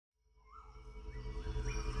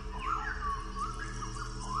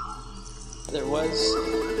There was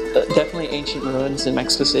definitely ancient ruins in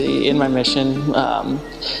Mexico City. In my mission,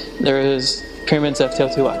 there was pyramids of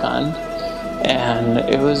Teotihuacan, and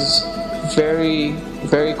it was very,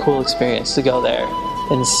 very cool experience to go there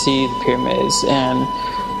and see the pyramids. And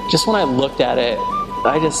just when I looked at it,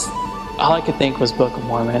 all I could think was Book of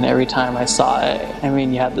Mormon every time I saw it. I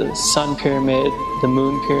mean, you had the sun pyramid, the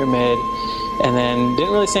moon pyramid, and then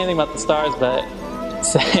didn't really say anything about the stars, but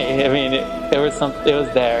it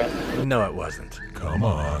was there. No, it wasn't. Come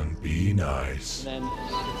on, be nice. And then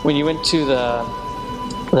when you went to the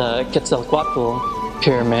Quetzalcoatl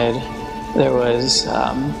pyramid, there was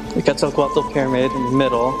the Quetzalcoatl pyramid in the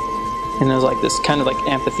middle, and there was like this kind of like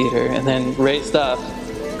amphitheater, and then raised up,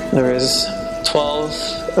 there was 12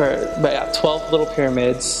 little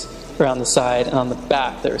pyramids around the side, and on the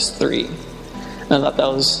back there was 3. And I thought that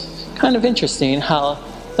was kind of interesting how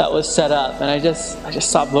that was set up, and I just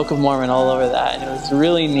saw Book of Mormon all over that, and it was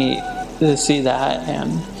really neat to see that, and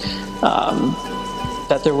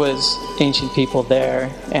that there was ancient people there,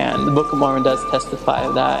 and the Book of Mormon does testify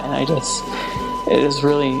of that, and it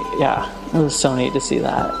was so neat to see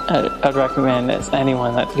that. I'd recommend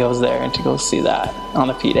anyone that goes there and to go see that on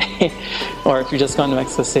a P-Day, or if you're just going to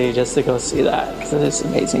Mexico City, just to go see that, because it is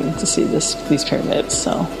amazing to see these pyramids.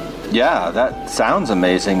 So yeah, that sounds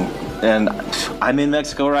amazing, and I'm in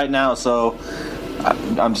Mexico right now, so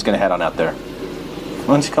I'm just gonna head on out there.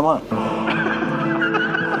 Why don't you come on?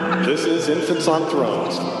 This is Infants on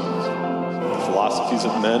Thrones, the philosophies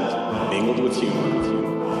of men mingled with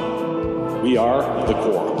humor. We are the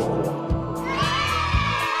Quorum.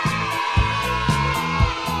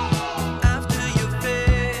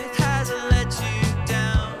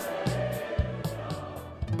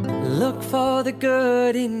 Look for the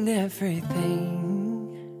good in everything.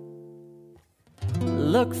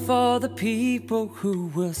 Look for the people who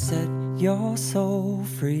will set your soul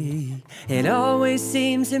free. It always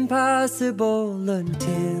seems impossible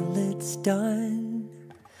until it's done.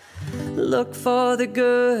 Look for the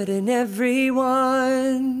good in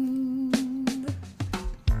everyone.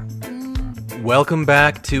 Welcome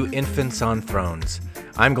back to Infants on Thrones.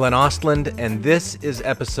 I'm Glenn Ostland, and this is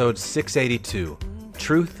episode 682,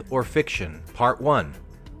 Truth or Fiction, Part 1,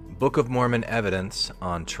 Book of Mormon Evidence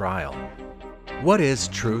on Trial. What is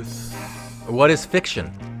truth? What is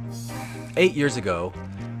fiction? 8 years ago,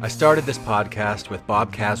 I started this podcast with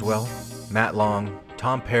Bob Caswell, Matt Long,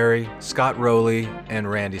 Tom Perry, Scott Rowley, and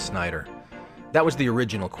Randy Snyder. That was the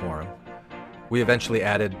original quorum. We eventually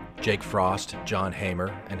added Jake Frost, John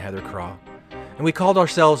Hamer, and Heather Craw. And we called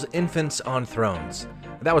ourselves Infants on Thrones.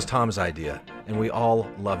 That was Tom's idea, and we all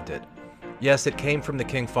loved it. Yes, it came from the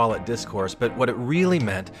King Follett discourse, but what it really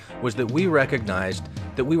meant was that we recognized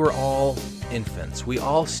that we were all infants. We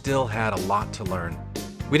all still had a lot to learn.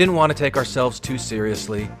 We didn't want to take ourselves too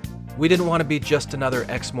seriously. We didn't want to be just another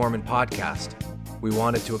ex-Mormon podcast. We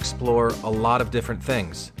wanted to explore a lot of different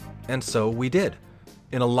things, and so we did,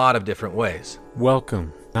 in a lot of different ways.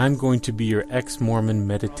 Welcome. I'm going to be your ex-Mormon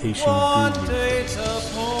meditation guru.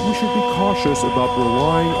 We should be cautious about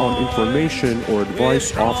relying on information or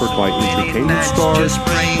advice offered by entertainment stars,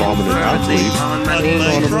 prominent athletes, or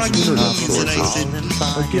anonymous internet sources.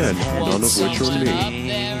 Again, none of which are me.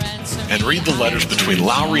 And read the letters between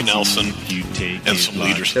Lowry Nelson and some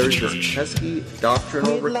leaders of the church. There is a pesky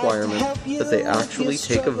doctrinal requirement that they actually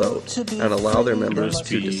take a vote and allow their members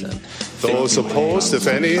to dissent. Those opposed, if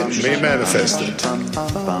any, may manifest it.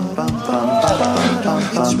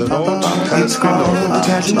 The note has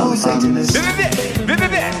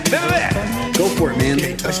Go for it, man.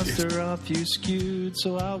 Are few skewed,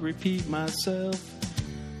 so I'll repeat myself.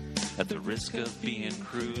 At the risk of being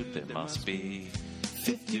crude, there must be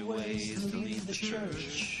 50 ways to leave the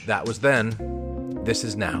church. That was then. This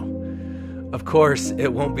is now. Of course,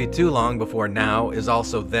 it won't be too long before now is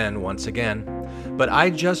also then once again. But I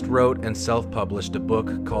just wrote and self-published a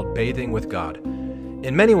book called Bathing with God.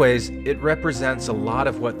 In many ways, it represents a lot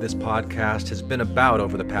of what this podcast has been about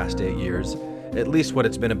over the past 8 years, at least what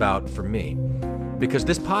it's been about for me. Because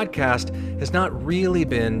this podcast has not really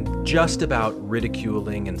been just about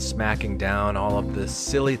ridiculing and smacking down all of the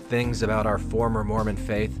silly things about our former Mormon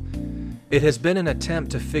faith. It has been an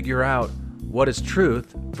attempt to figure out what is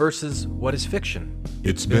truth versus what is fiction.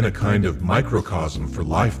 It's been a kind of microcosm for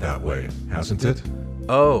life that way, hasn't it?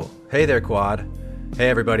 Oh, hey there, Quad. Hey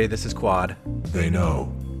everybody, this is Quad. They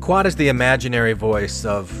know. Quad is the imaginary voice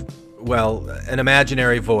of, well, an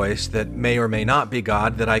imaginary voice that may or may not be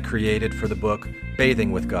God that I created for the book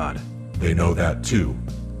Bathing with God. They know that too.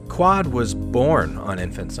 Quad was born on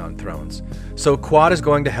Infants on Thrones. So Quad is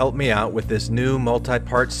going to help me out with this new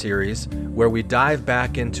multi-part series where we dive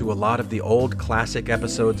back into a lot of the old classic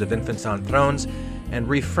episodes of Infants on Thrones and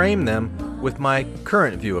reframe them with my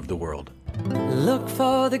current view of the world. Look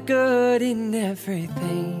for the good in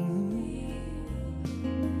everything.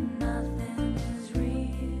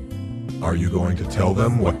 Are you going to tell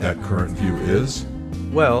them what that current view is?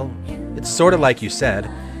 Well, it's sort of like you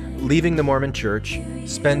said, leaving the Mormon Church,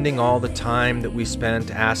 spending all the time that we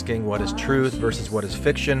spent asking what is truth versus what is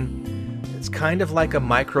fiction. It's kind of like a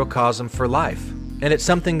microcosm for life. And it's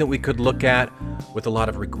something that we could look at with a lot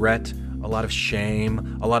of regret, a lot of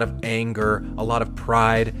shame, a lot of anger, a lot of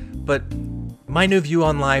pride. But my new view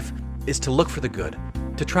on life is to look for the good,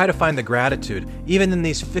 to try to find the gratitude, even in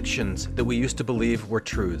these fictions that we used to believe were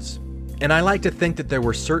truths. And I like to think that there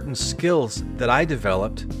were certain skills that I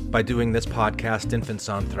developed by doing this podcast, Infants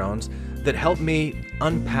on Thrones, that helped me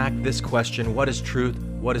unpack this question, what is truth,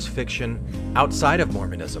 what is fiction, outside of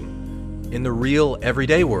Mormonism, in the real,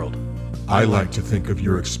 everyday world. I like to think of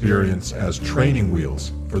your experience as training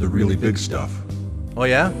wheels for the really big stuff. Oh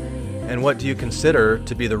yeah? And what do you consider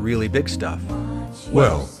to be the really big stuff?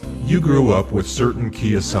 Well, you grew up with certain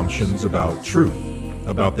key assumptions about truth,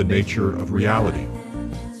 about the nature of reality.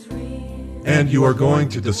 And you are going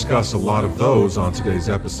to discuss a lot of those on today's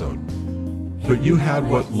episode. But you had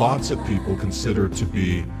what lots of people consider to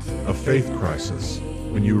be a faith crisis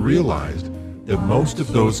when you realized that most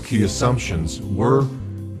of those key assumptions were,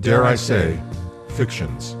 dare I say,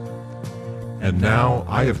 fictions. And now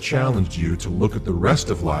I have challenged you to look at the rest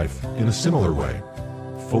of life in a similar way,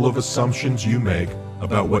 full of assumptions you make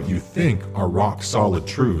about what you think are rock-solid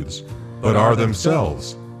truths, but are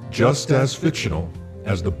themselves just as fictional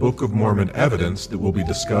as the Book of Mormon evidence that will be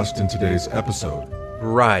discussed in today's episode.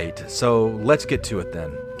 Right, so let's get to it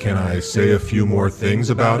then. Can I say a few more things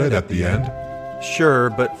about it at the end? Sure,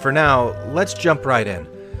 but for now, let's jump right in.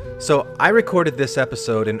 So I recorded this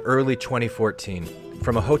episode in early 2014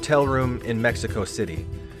 from a hotel room in Mexico City.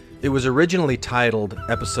 It was originally titled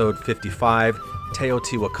Episode 55,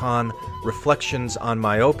 Teotihuacan, Reflections on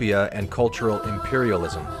Myopia and Cultural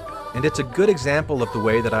Imperialism. And it's a good example of the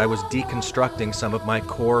way that I was deconstructing some of my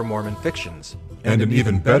core Mormon fictions. And an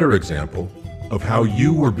even better example of how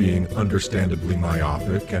you were being understandably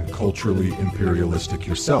myopic and culturally imperialistic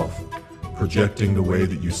yourself, projecting the way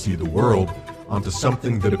that you see the world onto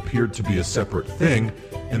something that appeared to be a separate thing,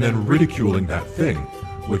 and then ridiculing that thing,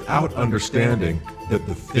 without understanding that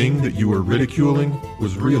the thing that you were ridiculing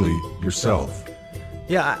was really yourself.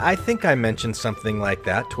 Yeah, I think I mentioned something like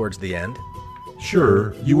that towards the end.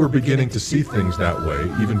 Sure, you were beginning to see things that way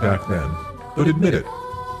even back then, but admit it,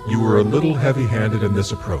 you were a little heavy-handed in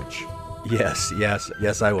this approach. Yes,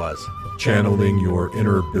 I was. Channeling your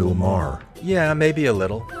inner Bill Maher. Yeah, maybe a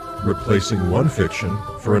little. Replacing one fiction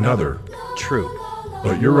for another. True.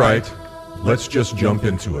 But you're right, let's just jump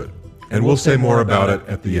into it, and we'll say more about it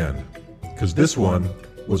at the end, because this one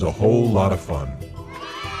was a whole lot of fun.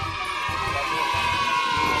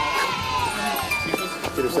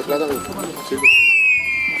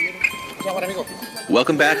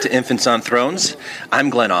 Welcome back to Infants on Thrones. I'm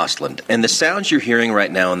Glenn Ostland, and the sounds you're hearing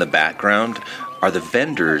right now in the background are the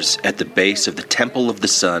vendors at the base of the Temple of the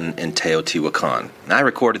Sun in Teotihuacan. And I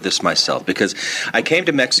recorded this myself because I came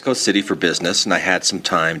to Mexico City for business, and I had some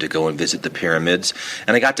time to go and visit the pyramids,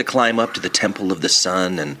 and I got to climb up to the Temple of the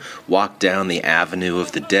Sun and walk down the Avenue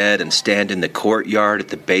of the Dead and stand in the courtyard at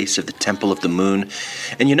the base of the Temple of the Moon.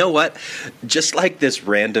 And you know what? Just like this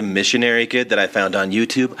random missionary kid that I found on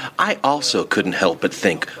YouTube, I also couldn't help but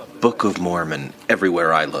think Book of Mormon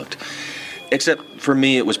everywhere I looked. Except for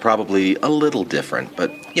me, it was probably a little different.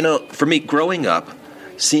 But, you know, for me, growing up,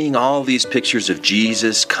 seeing all these pictures of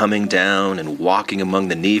Jesus coming down and walking among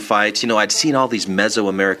the Nephites, you know, I'd seen all these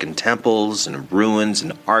Mesoamerican temples and ruins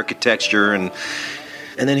and architecture, and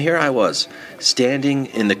then here I was, standing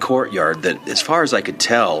in the courtyard that, as far as I could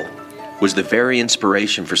tell, was the very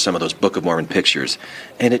inspiration for some of those Book of Mormon pictures.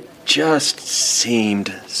 And it just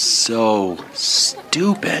seemed so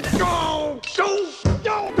stupid.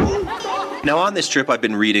 Now, on this trip, I've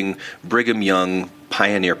been reading Brigham Young,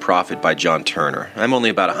 Pioneer Prophet by John Turner. I'm only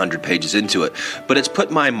about 100 pages into it, but it's put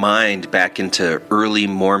my mind back into early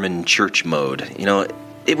Mormon church mode. You know,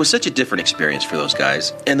 it was such a different experience for those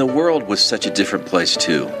guys, and the world was such a different place,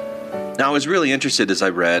 too. Now, I was really interested as I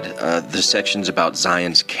read the sections about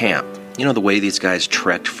Zion's camp. You know, the way these guys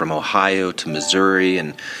trekked from Ohio to Missouri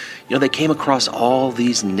and, they came across all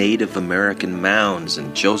these Native American mounds,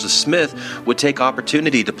 and Joseph Smith would take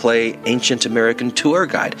opportunity to play ancient American tour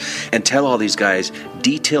guide and tell all these guys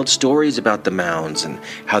detailed stories about the mounds and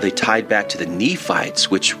how they tied back to the Nephites,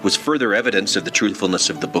 which was further evidence of the truthfulness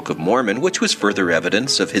of the Book of Mormon, which was further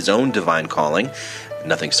evidence of his own divine calling.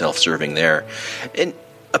 Nothing self-serving there. And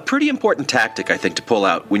a pretty important tactic, I think, to pull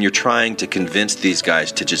out when you're trying to convince these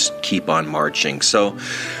guys to just keep on marching. So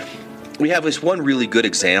we have this one really good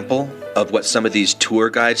example of what some of these tour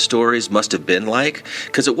guide stories must have been like,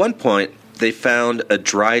 because at one point they found a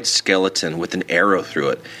dried skeleton with an arrow through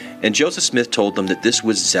it, and Joseph Smith told them that this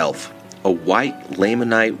was Zelph, a white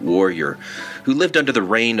Lamanite warrior who lived under the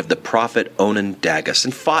reign of the prophet Onondagas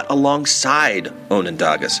and fought alongside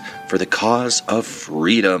Onondagas for the cause of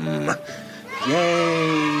freedom.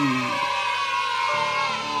 Yay!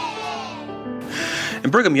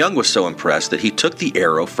 And Brigham Young was so impressed that he took the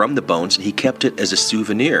arrow from the bones and he kept it as a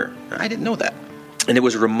souvenir. I didn't know that. And it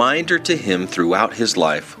was a reminder to him throughout his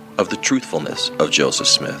life of the truthfulness of Joseph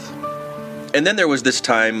Smith. And then there was this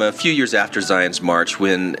time, a few years after Zion's March,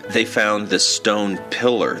 when they found this stone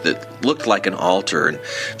pillar that looked like an altar. And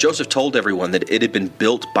Joseph told everyone that it had been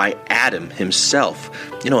built by Adam himself.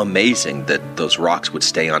 Amazing that those rocks would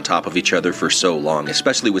stay on top of each other for so long,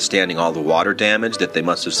 especially withstanding all the water damage that they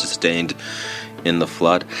must have sustained in the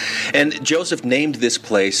flood. And Joseph named this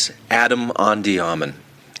place Adam on Diamond.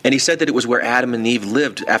 And he said that it was where Adam and Eve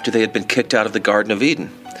lived after they had been kicked out of the Garden of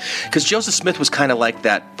Eden. Because Joseph Smith was kind of like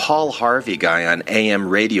that Paul Harvey guy on AM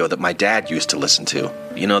radio that my dad used to listen to.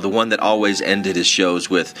 The one that always ended his shows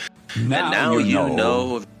with, now you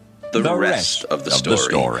know the rest of the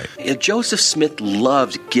story. Joseph Smith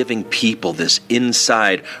loved giving people this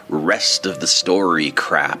inside rest of the story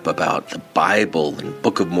crap about the Bible and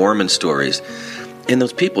Book of Mormon stories. And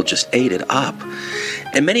those people just ate it up.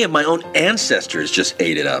 And many of my own ancestors just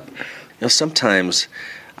ate it up. Sometimes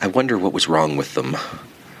I wonder what was wrong with them.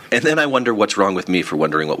 And then I wonder what's wrong with me for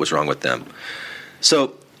wondering what was wrong with them.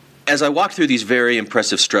 So, as I walked through these very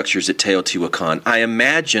impressive structures at Teotihuacan, I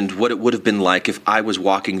imagined what it would have been like if I was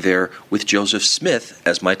walking there with Joseph Smith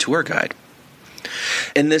as my tour guide.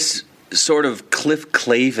 And this sort of Cliff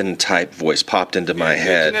Clavin type voice popped into my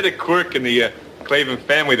head. Isn't it a quirk in the Clavin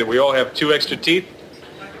family that we all have 2 extra teeth?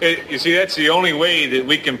 You see, that's the only way that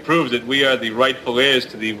we can prove that we are the rightful heirs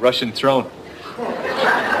to the Russian throne.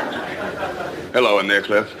 Hello in there,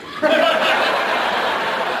 Cliff.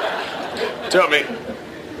 Tell me,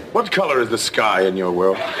 what color is the sky in your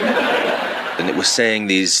world? And it was saying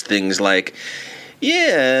these things like,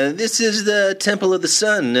 yeah, this is the Temple of the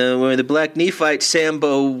Sun, where the Black Nephite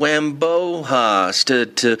Sambo Wambo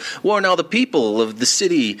stood to warn all the people of the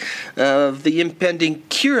city of the impending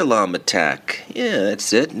Kiralam attack. Yeah,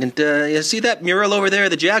 that's it. And you see that mural over there,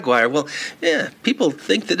 the jaguar? Well, yeah, people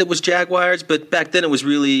think that it was jaguars, but back then it was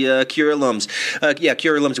really Kirilams.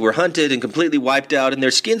 Kirilams were hunted and completely wiped out, and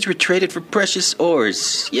their skins were traded for precious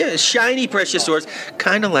ores. Yeah, shiny precious ores,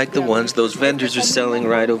 kind of like the ones those vendors are selling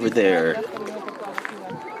right over there.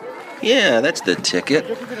 Yeah, that's the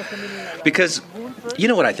ticket. Because you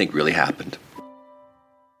know what I think really happened?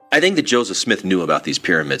 I think that Joseph Smith knew about these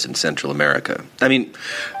pyramids in Central America. I mean,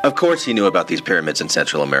 of course he knew about these pyramids in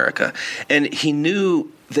Central America. And he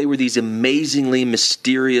knew they were these amazingly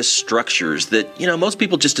mysterious structures that, most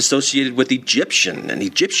people just associated with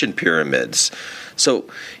Egyptian pyramids. So,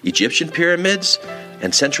 Egyptian pyramids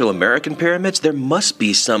and Central American pyramids, there must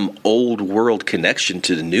be some old world connection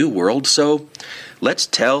to the new world. So, let's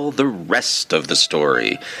tell the rest of the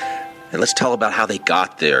story. And let's tell about how they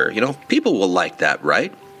got there. People will like that,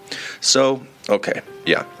 right? So, okay,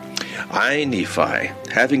 yeah. I, Nephi,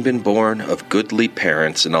 having been born of goodly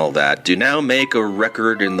parents and all that, do now make a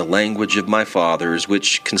record in the language of my fathers,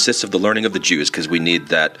 which consists of the learning of the Jews, because we need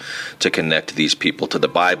that to connect these people to the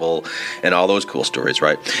Bible and all those cool stories,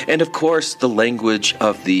 right? And, of course, the language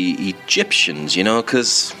of the Egyptians,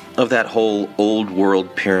 because of that whole old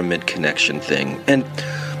world pyramid connection thing. And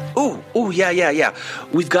yeah.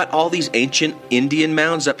 We've got all these ancient Indian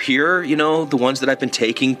mounds up here, the ones that I've been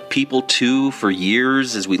taking people to for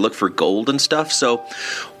years as we look for gold and stuff. So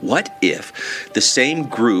what if the same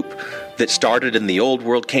group that started in the old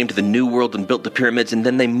world came to the new world and built the pyramids, and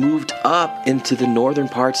then they moved up into the northern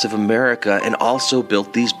parts of America and also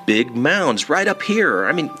built these big mounds right up here?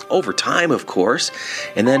 I mean, over time, of course.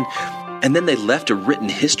 And then they left a written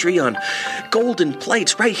history on golden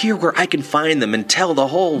plates right here where I can find them and tell the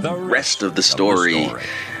whole rest of the story.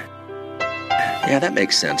 Yeah, that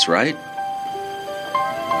makes sense, right?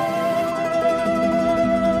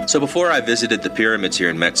 So before I visited the pyramids here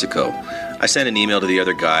in Mexico, I sent an email to the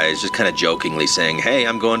other guys, just kind of jokingly saying, hey,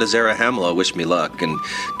 I'm going to Zarahemla, wish me luck. And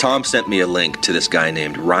Tom sent me a link to this guy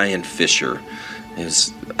named Ryan Fisher.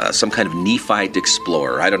 He's some kind of Nephite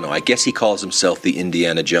explorer. I don't know. I guess he calls himself the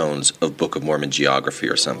Indiana Jones of Book of Mormon geography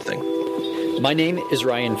or something. My name is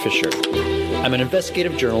Ryan Fisher. I'm an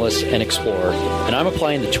investigative journalist and explorer, and I'm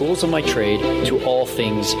applying the tools of my trade to all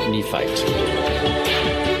things Nephite.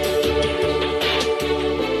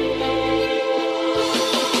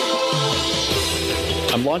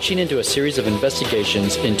 I'm launching into a series of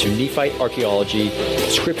investigations into Nephite archaeology,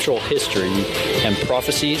 scriptural history, and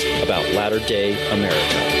prophecies about latter-day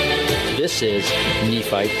America. This is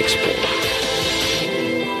Nephite Explorer.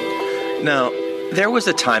 Now, there was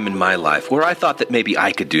a time in my life where I thought that maybe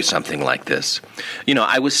I could do something like this. You know,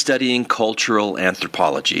 I was studying cultural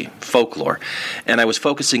anthropology, folklore, and I was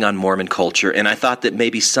focusing on Mormon culture, and I thought that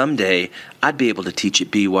maybe someday I'd be able to teach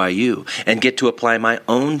at BYU and get to apply my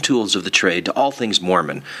own tools of the trade to all things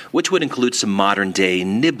Mormon, which would include some modern-day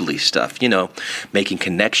nibbly stuff, you know, making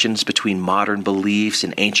connections between modern beliefs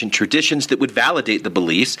and ancient traditions that would validate the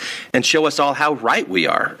beliefs and show us all how right we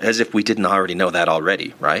are, as if we didn't already know that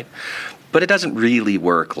already, right? But it doesn't really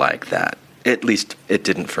work like that. At least, it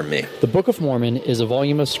didn't for me. The Book of Mormon is a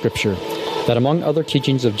volume of scripture that, among other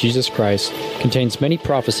teachings of Jesus Christ, contains many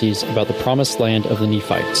prophecies about the promised land of the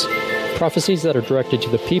Nephites. Prophecies that are directed to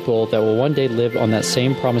the people that will one day live on that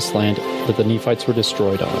same promised land that the Nephites were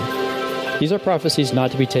destroyed on. These are prophecies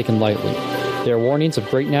not to be taken lightly. They are warnings of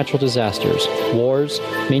great natural disasters, wars,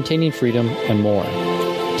 maintaining freedom, and more.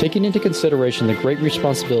 Taking into consideration the great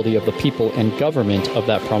responsibility of the people and government of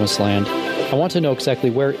that promised land, I want to know exactly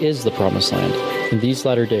where is the promised land in these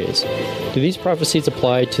latter days. Do these prophecies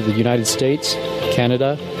apply to the United States,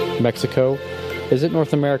 Canada, Mexico? Is it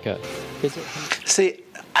North America? See,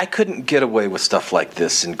 I couldn't get away with stuff like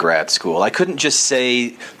this in grad school. I couldn't just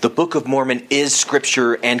say the Book of Mormon is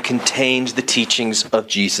scripture and contains the teachings of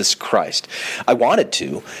Jesus Christ. I wanted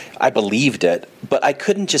to. I believed it. But I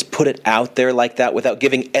couldn't just put it out there like that without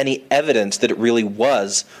giving any evidence that it really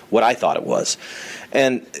was what I thought it was.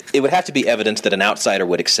 And it would have to be evidence that an outsider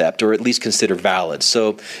would accept or at least consider valid.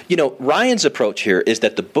 So, you know, Ryan's approach here is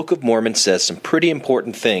that the Book of Mormon says some pretty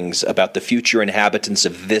important things about the future inhabitants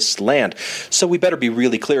of this land. So we better be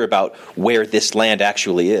really clear about where this land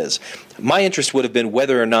actually is. My interest would have been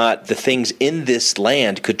whether or not the things in this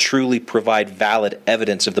land could truly provide valid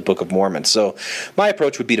evidence of the Book of Mormon. So my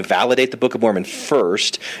approach would be to validate the Book of Mormon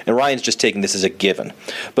first, and Ryan's just taking this as a given.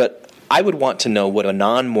 But I would want to know what a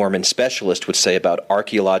non-Mormon specialist would say about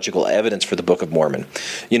archaeological evidence for the Book of Mormon.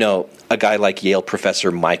 You know, a guy like Yale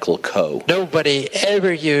professor Michael Coe. Nobody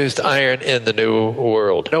ever used iron in the New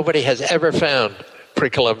World. Nobody has ever found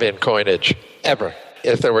pre-Columbian coinage, ever.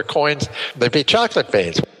 If there were coins, there'd be chocolate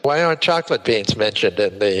beans. Why aren't chocolate beans mentioned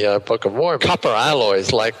in the Book of Mormon? Copper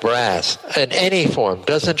alloys like brass in any form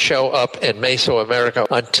doesn't show up in Mesoamerica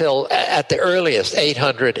until at the earliest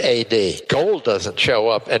 800 AD. Gold doesn't show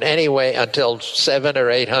up in any way until 700 or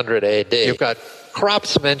 800 AD. You've got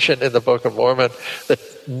crops mentioned in the Book of Mormon that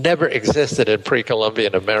never existed in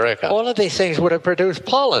pre-Columbian America. All of these things would have produced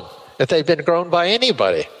pollen if they'd been grown by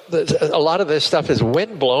anybody. A lot of this stuff is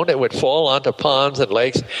wind-blown. It would fall onto ponds and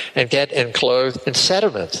lakes and get enclosed in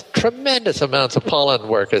sediments. Tremendous amounts of pollen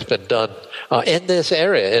work has been done in this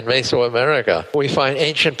area in Mesoamerica. We find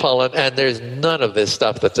ancient pollen, and there's none of this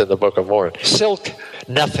stuff that's in the Book of Mormon. Silk,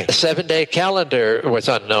 nothing. The 7-day calendar was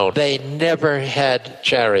unknown. They never had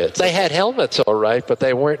chariots. They had helmets, all right, but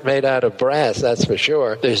they weren't made out of brass, that's for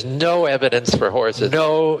sure. There's no evidence for horses,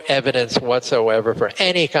 no evidence whatsoever for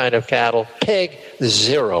any kind of cattle. Pig,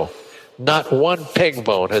 zero. Not one pig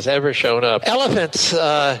bone has ever shown up. Elephants,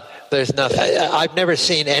 there's nothing. I've never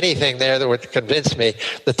seen anything there that would convince me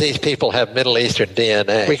that these people have Middle Eastern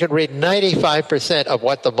DNA. We can read 95% of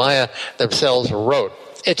what the Maya themselves wrote.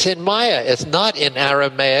 It's in Maya. It's not in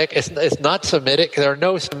Aramaic. It's not Semitic. There are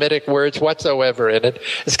no Semitic words whatsoever in it.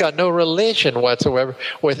 It's got no relation whatsoever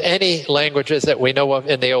with any languages that we know of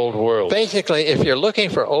in the Old World. Basically, if you're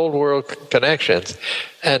looking for Old World connections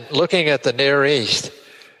and looking at the Near East,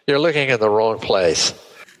 you're looking in the wrong place.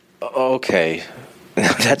 Okay.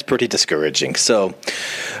 That's pretty discouraging. So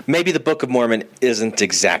maybe the Book of Mormon isn't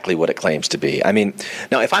exactly what it claims to be. I mean,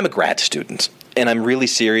 now if I'm a grad student and I'm really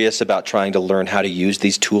serious about trying to learn how to use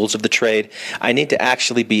these tools of the trade, I need to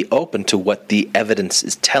actually be open to what the evidence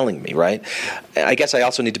is telling me, right? I guess I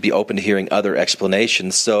also need to be open to hearing other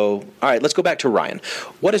explanations. So, all right, let's go back to Ryan.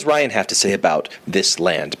 What does Ryan have to say about this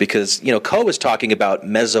land? Because, you know, Coe is talking about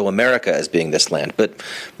Mesoamerica as being this land, but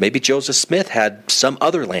maybe Joseph Smith had some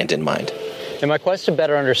other land in mind. In my quest to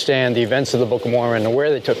better understand the events of the Book of Mormon and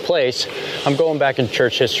where they took place, I'm going back in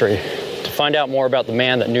church history to find out more about the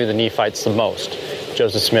man that knew the Nephites the most,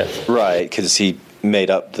 Joseph Smith. Right, because he made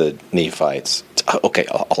up the Nephites. Okay,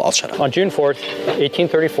 I'll shut up. On June 4th,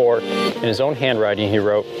 1834, in his own handwriting, he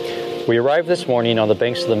wrote, "We arrived this morning on the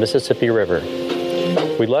banks of the Mississippi River.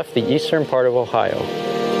 We left the eastern part of Ohio.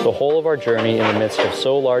 The whole of our journey in the midst of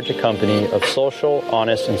so large a company of social,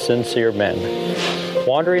 honest, and sincere men,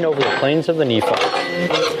 wandering over the plains of the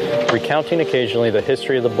Nephites, recounting occasionally the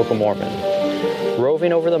history of the Book of Mormon,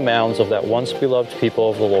 roving over the mounds of that once beloved people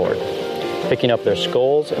of the Lord, picking up their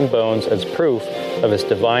skulls and bones as proof of its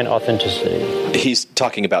divine authenticity." He's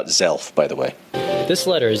talking about Zelph, by the way. This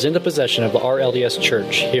letter is in the possession of the RLDS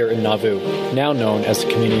Church here in Nauvoo, now known as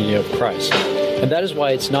the Community of Christ, and that is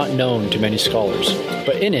why it's not known to many scholars.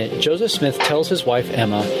 But in it, Joseph Smith tells his wife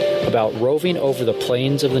Emma about roving over the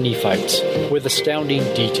plains of the Nephites with astounding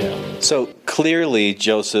detail. So clearly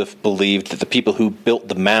Joseph believed that the people who built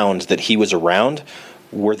the mounds that he was around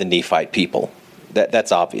were the Nephite people.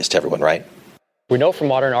 That's obvious to everyone, right? We know from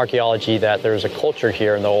modern archaeology that there's a culture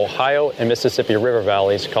here in the Ohio and Mississippi River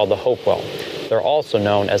valleys called the Hopewell. They're also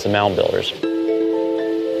known as the Mound Builders.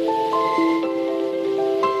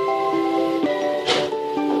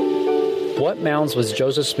 What mounds was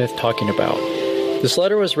Joseph Smith talking about? This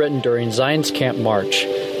letter was written during Zion's Camp March,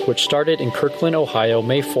 which started in Kirkland, Ohio,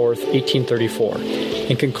 May 4th, 1834,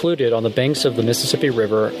 and concluded on the banks of the Mississippi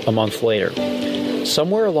River a month later.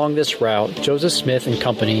 Somewhere along this route, Joseph Smith and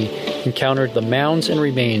company encountered the mounds and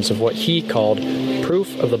remains of what he called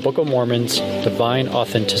proof of the Book of Mormon's divine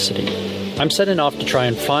authenticity. I'm setting off to try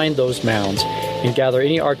and find those mounds and gather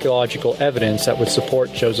any archaeological evidence that would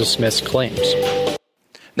support Joseph Smith's claims.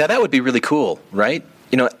 Now that would be really cool, right?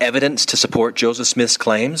 You know, evidence to support Joseph Smith's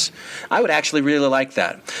claims. I would actually really like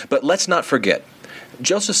that. But let's not forget,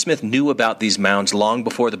 Joseph Smith knew about these mounds long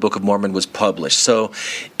before the Book of Mormon was published. So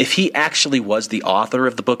if he actually was the author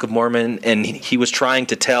of the Book of Mormon and he was trying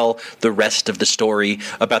to tell the rest of the story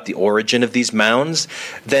about the origin of these mounds,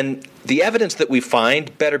 then the evidence that we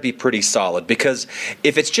find better be pretty solid. Because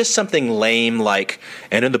if it's just something lame like,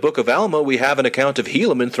 and in the Book of Alma we have an account of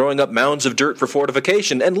Helaman throwing up mounds of dirt for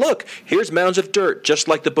fortification, and look, here's mounds of dirt, just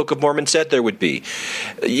like the Book of Mormon said there would be.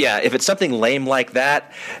 Yeah, if it's something lame like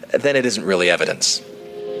that, then it isn't really evidence.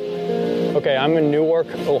 Okay, I'm in Newark,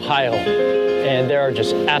 Ohio, and there are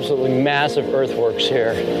just absolutely massive earthworks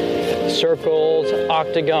here. Circles,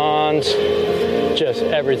 octagons, just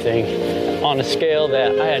everything on a scale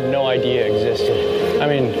that I had no idea existed. I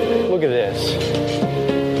mean, look at this.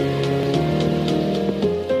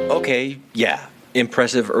 Okay, yeah,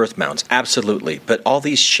 impressive earth mounds, absolutely. But all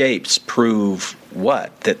these shapes prove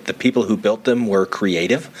what? That the people who built them were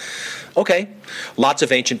creative? Okay, lots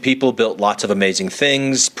of ancient people built lots of amazing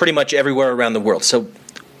things pretty much everywhere around the world. So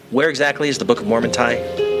where exactly is the Book of Mormon, Ty?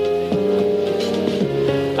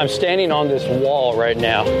 I'm standing on this wall right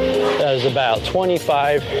now that is about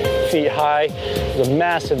 25 feet high. It's a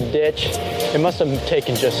massive ditch. It must have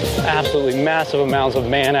taken just absolutely massive amounts of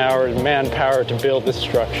man-hours and manpower to build this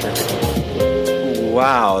structure.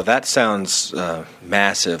 Wow, that sounds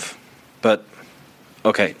massive. But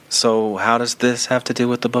okay, so how does this have to do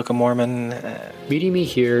with the Book of Mormon? Meeting me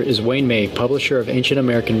here is Wayne May, publisher of Ancient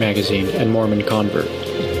American Magazine and Mormon Convert.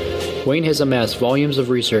 Wayne has amassed volumes of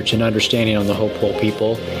research and understanding on the Hopewell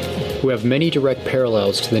people, who have many direct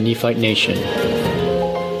parallels to the Nephite nation.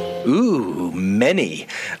 Ooh, many.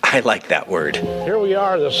 I like that word. Here we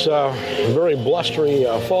are this very blustery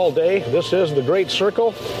fall day. This is the Great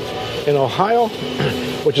Circle in Ohio,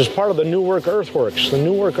 which is part of the Newark Earthworks. The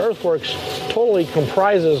Newark Earthworks totally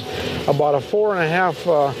comprises about a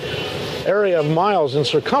 4.5 area of miles in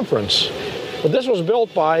circumference. But this was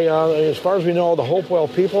built by, as far as we know, the Hopewell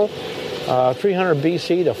people, 300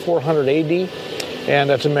 BC to 400 AD,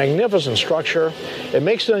 and it's a magnificent structure. It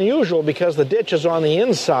makes it unusual because the ditch is on the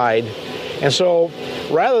inside, and so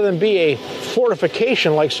rather than be a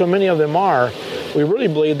fortification like so many of them are, we really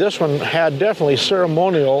believe this one had definitely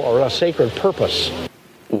ceremonial or a sacred purpose.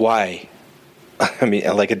 Why? I mean,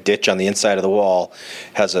 like a ditch on the inside of the wall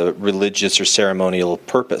has a religious or ceremonial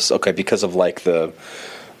purpose. Okay, because of like the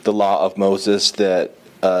law of Moses that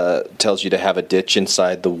tells you to have a ditch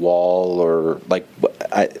inside the wall, or like,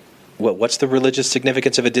 what's the religious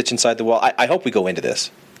significance of a ditch inside the wall? I hope we go into this.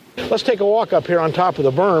 Let's take a walk up here on top of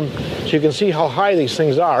the berm so you can see how high these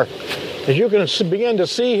things are. As you can begin to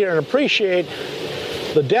see here and appreciate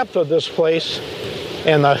the depth of this place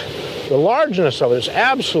and the largeness of it is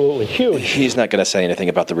absolutely huge. He's not going to say anything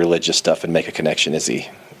about the religious stuff and make a connection, is he?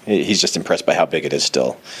 He's just impressed by how big it is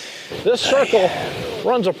still. This circle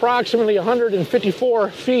runs approximately 154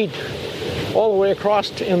 feet all the way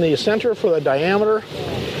across in the center for the diameter.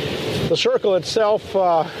 The circle itself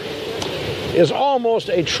is almost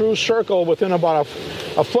a true circle within about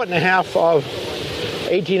a foot and a half of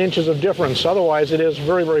 18 inches of difference. Otherwise, it is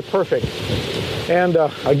very, very perfect. And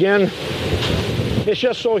again, it's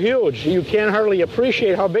just so huge. You can't hardly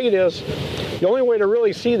appreciate how big it is. The only way to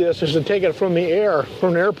really see this is to take it from the air,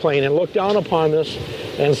 from an airplane, and look down upon this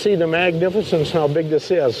and see the magnificence and how big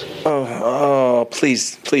this is. Oh,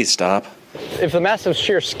 please stop. If the massive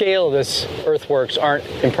sheer scale of this earthworks aren't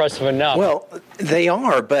impressive enough... Well, they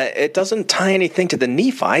are, but it doesn't tie anything to the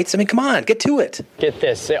Nephites. I mean, come on, get to it. Get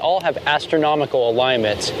this, they all have astronomical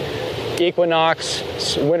alignments.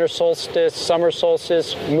 Equinox, winter solstice, summer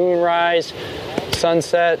solstice, moonrise,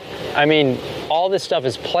 sunset. I mean, all this stuff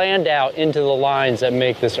is planned out into the lines that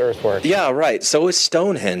make this earthwork. Yeah, right. So is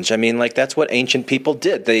Stonehenge. I mean, like, that's what ancient people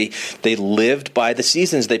did. They lived by the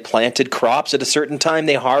seasons. They planted crops at a certain time.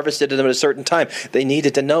 They harvested them at a certain time. They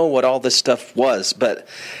needed to know what all this stuff was. But,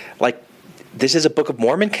 like, this is a Book of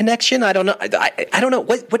Mormon connection? I don't know. I don't know.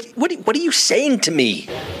 What are you saying to me?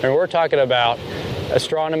 And we're talking about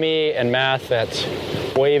astronomy and math that's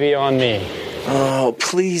way beyond me. Oh,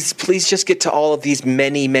 please just get to all of these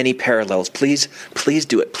many, many parallels. Please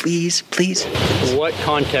do it. Please. What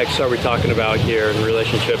context are we talking about here in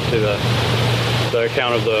relationship to the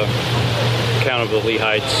account of the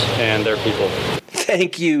Lehites and their people?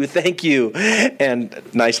 Thank you. And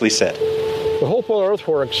nicely said. The Hopewell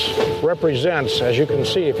earthworks represents, as you can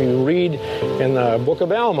see if you read in the Book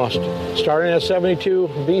of Alma, starting at 72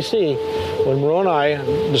 BC, when Moroni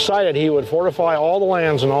decided he would fortify all the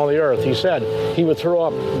lands and all the earth. He said he would throw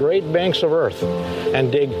up great banks of earth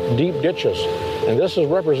and dig deep ditches. And this is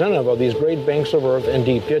representative of these great banks of earth and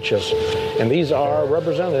deep ditches. And these are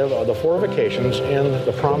representative of the fortifications in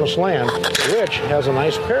the Promised Land, which has a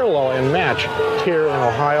nice parallel and match here in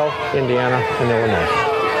Ohio, Indiana, and Illinois.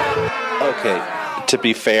 Okay, to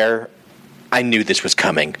be fair, I knew this was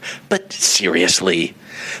coming, but seriously,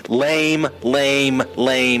 lame. I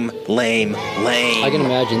can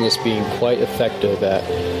imagine this being quite effective at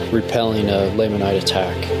repelling a Lamanite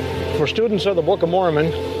attack. For students of the Book of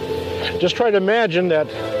Mormon, just try to imagine that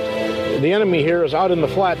the enemy here is out in the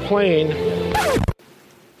flat plain.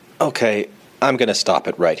 Okay, I'm going to stop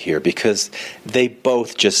it right here because they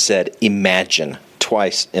both just said imagine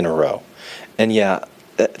twice in a row. And yeah,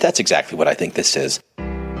 that's exactly what I think this is.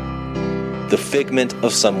 The figment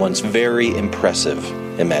of someone's very impressive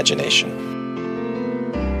imagination.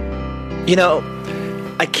 You know,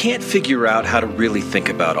 I can't figure out how to really think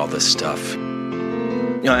about all this stuff.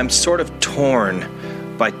 You know, I'm sort of torn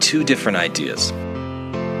by two different ideas.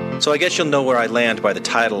 So I guess you'll know where I land by the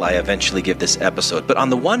title I eventually give this episode. But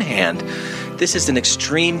on the one hand, this is an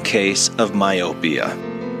extreme case of myopia,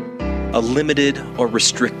 a limited or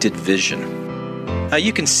restricted vision. Now,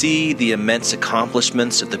 you can see the immense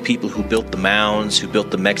accomplishments of the people who built the mounds, who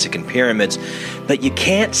built the Mexican pyramids, but you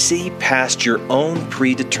can't see past your own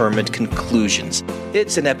predetermined conclusions.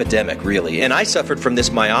 It's an epidemic, really, and I suffered from this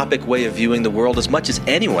myopic way of viewing the world as much as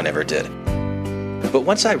anyone ever did. But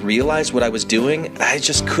once I realized what I was doing, I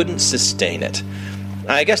just couldn't sustain it.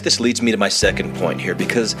 I guess this leads me to my second point here,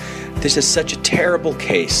 because this is such a terrible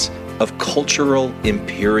case of cultural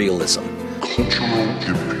imperialism. Cultural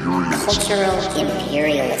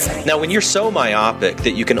imperialism. Now, when you're so myopic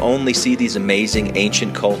that you can only see these amazing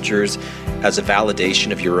ancient cultures as a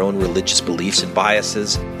validation of your own religious beliefs and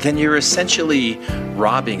biases, then you're essentially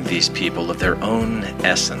robbing these people of their own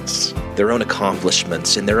essence, their own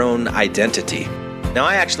accomplishments, and their own identity. Now,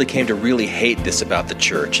 I actually came to really hate this about the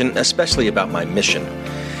church, and especially about my mission.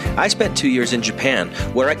 I spent 2 years in Japan,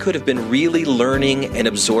 where I could have been really learning and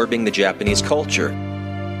absorbing the Japanese culture.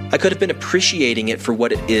 I could have been appreciating it for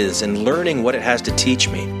what it is and learning what it has to teach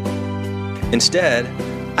me. Instead,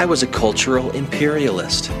 I was a cultural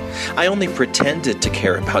imperialist. I only pretended to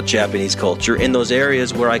care about Japanese culture in those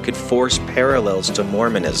areas where I could force parallels to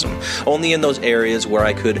Mormonism, only in those areas where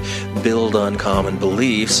I could build on common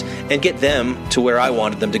beliefs and get them to where I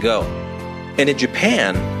wanted them to go. And in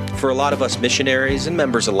Japan, for a lot of us missionaries and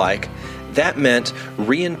members alike, that meant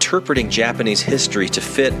reinterpreting Japanese history to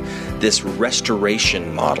fit this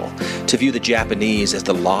restoration model, to view the Japanese as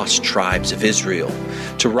the lost tribes of Israel,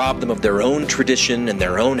 to rob them of their own tradition and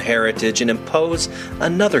their own heritage and impose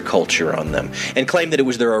another culture on them, and claim that it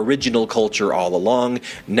was their original culture all along,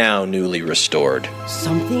 now newly restored.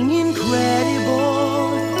 Something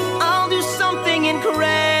incredible. I'll do something incredible.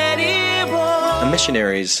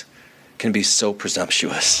 Missionaries can be so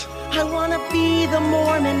presumptuous. I want to be the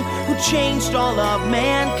Mormon who changed all of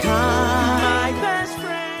mankind. My best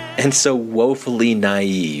friend. And so woefully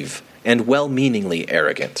naive and well-meaningly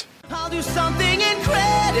arrogant. I'll do something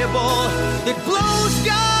incredible that blows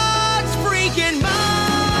God's freaking mind.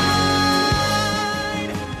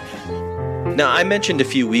 Now, I mentioned a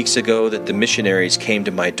few weeks ago that the missionaries came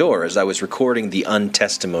to my door as I was recording the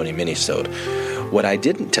Untestimony minisode. What I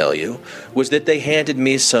didn't tell you was that they handed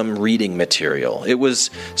me some reading material. It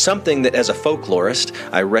was something that, as a folklorist,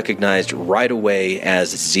 I recognized right away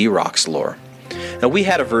as Xerox lore. Now, we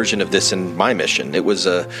had a version of this in my mission. It was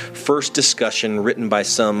a first discussion written by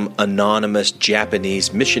some anonymous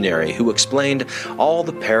Japanese missionary who explained all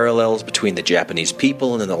the parallels between the Japanese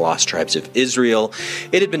people and the lost tribes of Israel.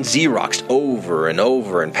 It had been Xeroxed over and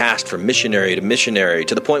over and passed from missionary to missionary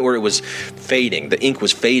to the point where it was fading. The ink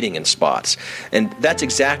was fading in spots. And that's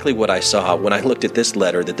exactly what I saw when I looked at this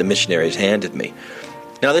letter that the missionaries handed me.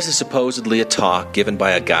 Now, this is supposedly a talk given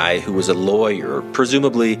by a guy who was a lawyer,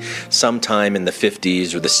 presumably sometime in the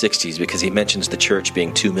 50s or the 60s, because he mentions the church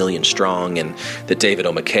being 2 million strong and that David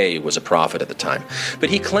O. McKay was a prophet at the time.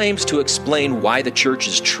 But he claims to explain why the church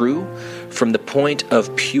is true from the point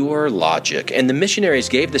of pure logic. And the missionaries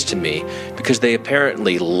gave this to me because they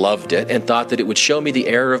apparently loved it and thought that it would show me the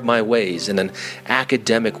error of my ways in an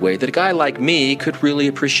academic way that a guy like me could really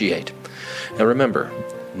appreciate. Now, remember,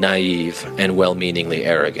 naive and well-meaningly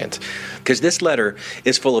arrogant, because this letter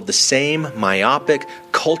is full of the same myopic,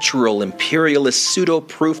 cultural, imperialist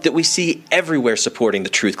pseudo-proof that we see everywhere supporting the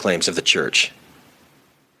truth claims of the church.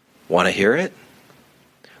 Want to hear it?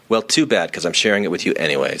 Well, too bad, because I'm sharing it with you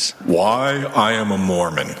anyways. Why I Am a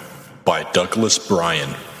Mormon by Douglas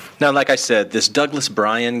Bryan. Now, like I said, this Douglas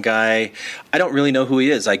Bryan guy, I don't really know who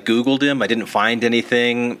he is. I Googled him. I didn't find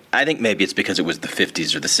anything. I think maybe it's because it was the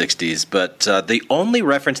 50s or the 60s. But the only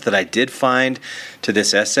reference that I did find to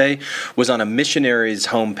this essay was on a missionary's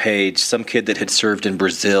homepage, some kid that had served in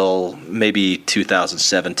Brazil, maybe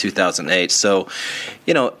 2007, 2008. So,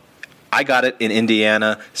 you know, I got it in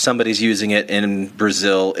Indiana. Somebody's using it in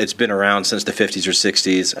Brazil. It's been around since the 50s or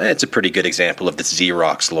 60s. It's a pretty good example of this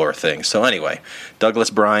Xerox lore thing. So anyway, Douglas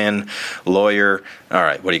Bryan, lawyer. All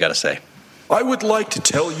right, what do you got to say? I would like to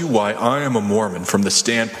tell you why I am a Mormon from the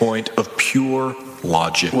standpoint of pure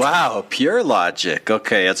logic. Wow, pure logic.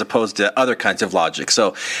 Okay, as opposed to other kinds of logic.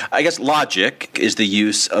 So I guess logic is the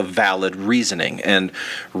use of valid reasoning, and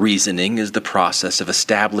reasoning is the process of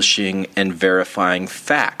establishing and verifying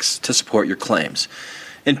facts to support your claims.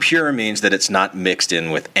 And pure means that it's not mixed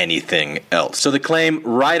in with anything else. So the claim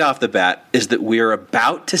right off the bat is that we're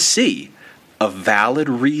about to see a valid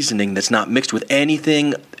reasoning that's not mixed with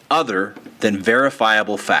anything other than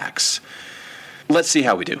verifiable facts. Let's see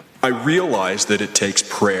how we do. I realize that it takes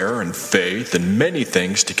prayer and faith and many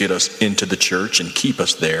things to get us into the church and keep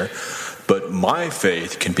us there, but my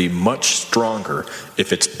faith can be much stronger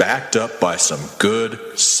if it's backed up by some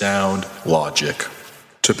good, sound logic.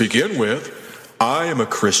 To begin with, I am a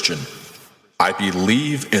Christian. I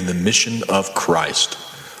believe in the mission of Christ.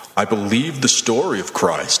 I believe the story of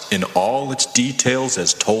Christ in all its details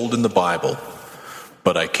as told in the Bible,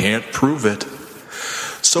 but I can't prove it.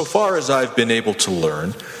 So far as I've been able to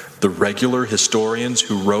learn, the regular historians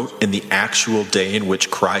who wrote in the actual day in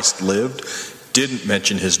which Christ lived didn't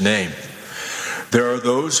mention his name. There are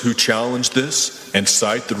those who challenge this and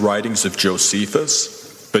cite the writings of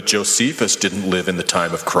Josephus, but Josephus didn't live in the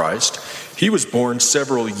time of Christ. He was born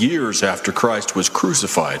several years after Christ was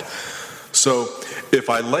crucified. So, if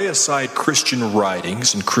I lay aside Christian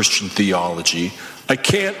writings and Christian theology, I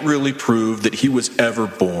can't really prove that he was ever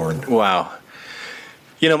born. Wow.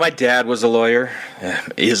 You know, my dad was a lawyer,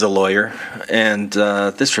 is a lawyer, and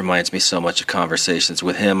this reminds me so much of conversations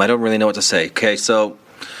with him. I don't really know what to say. Okay, so,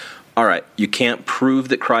 all right, you can't prove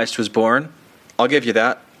that Christ was born? I'll give you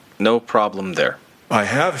that. No problem there. I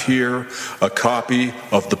have here a copy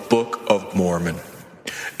of the Book of Mormon.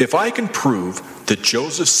 If I can prove that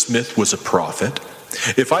Joseph Smith was a prophet,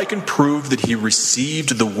 if I can prove that he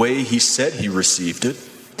received the way he said he received it,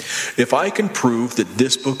 if I can prove that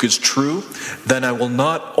this book is true, then I will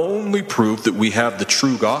not only prove that we have the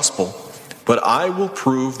true gospel, but I will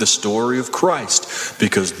prove the story of Christ,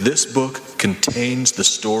 because this book contains the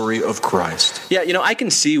story of Christ. Yeah, you know, I can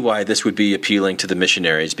see why this would be appealing to the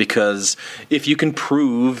missionaries, because if you can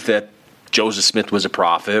prove that Joseph Smith was a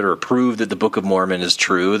prophet, or prove that the Book of Mormon is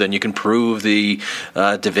true, then you can prove the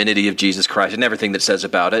divinity of Jesus Christ and everything that says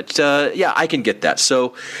about it. Yeah, I can get that.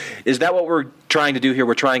 So is that what we're trying to do here?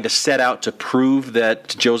 We're trying to set out to prove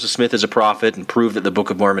that Joseph Smith is a prophet and prove that the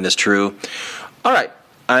Book of Mormon is true. All right,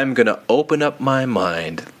 I'm going to open up my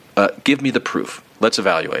mind. Give me the proof. Let's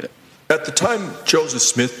evaluate it. At the time Joseph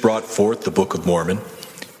Smith brought forth the Book of Mormon,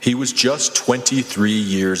 he was just 23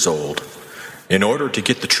 years old. In order to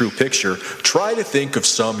get the true picture, try to think of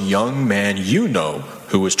some young man you know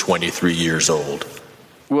who was 23 years old.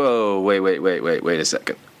 Whoa, wait a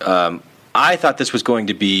second. I thought this was going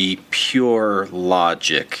to be pure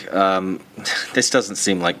logic. This doesn't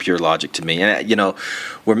seem like pure logic to me. And,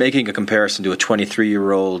 we're making a comparison to a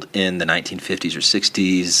 23-year-old in the 1950s or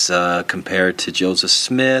 60s compared to Joseph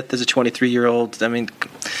Smith as a 23-year-old. I mean,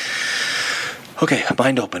 okay,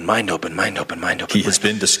 mind open. He has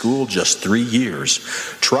been to school just 3 years.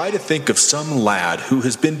 Try to think of some lad who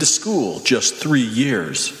has been to school just 3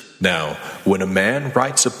 years. Now, when a man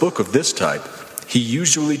writes a book of this type, he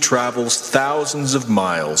usually travels thousands of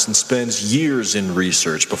miles and spends years in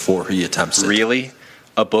research before he attempts it. Really?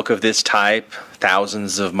 A book of this type?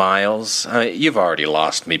 Thousands of miles? You've already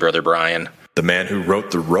lost me, Brother Brian. The man who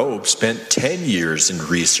wrote The Robe spent 10 years in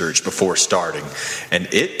research before starting,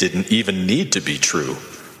 and it didn't even need to be true.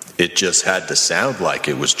 It just had to sound like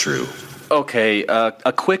it was true. Okay,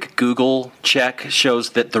 a quick Google check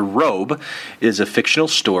shows that The Robe is a fictional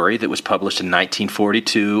story that was published in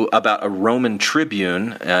 1942 about a Roman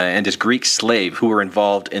tribune and his Greek slave who were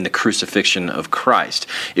involved in the crucifixion of Christ.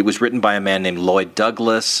 It was written by a man named Lloyd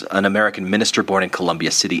Douglas, an American minister born in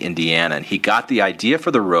Columbia City, Indiana, and he got the idea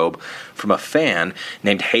for The Robe from a fan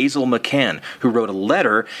named Hazel McCann, who wrote a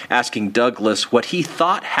letter asking Douglas what he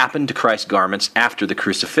thought happened to Christ's garments after the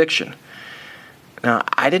crucifixion. Now,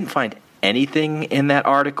 I didn't find anything in that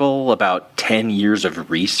article about 10 years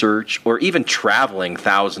of research or even traveling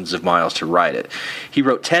thousands of miles to write it. He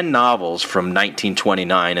wrote 10 novels from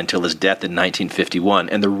 1929 until his death in 1951,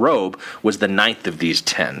 and The Robe was the 9th of these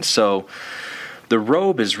 10. So The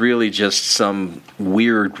Robe is really just some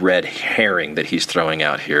weird red herring that he's throwing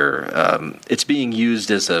out here. It's being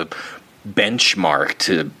used as a benchmark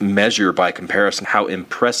to measure by comparison how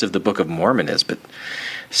impressive the Book of Mormon is, but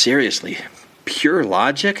seriously, pure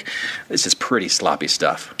logic? This is pretty sloppy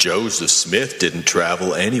stuff. Joseph Smith didn't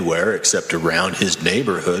travel anywhere except around his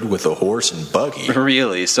neighborhood with a horse and buggy.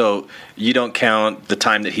 Really? So you don't count the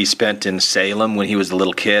time that he spent in Salem when he was a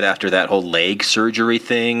little kid after that whole leg surgery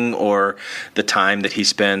thing, or the time that he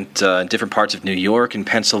spent in different parts of New York and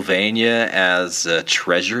Pennsylvania as a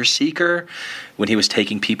treasure seeker when he was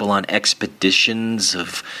taking people on expeditions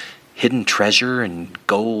of hidden treasure and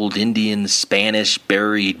gold, Indian, Spanish,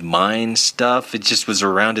 buried mine stuff? It just was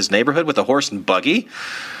around his neighborhood with a horse and buggy?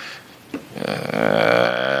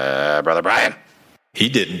 Brother Brian? He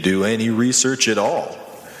didn't do any research at all.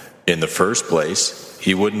 In the first place,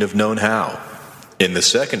 he wouldn't have known how. In the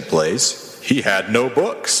second place, he had no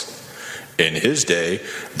books. In his day,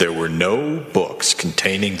 there were no books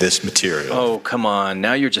containing this material. Oh, come on.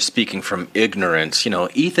 Now you're just speaking from ignorance.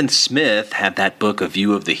 Ethan Smith had that book, A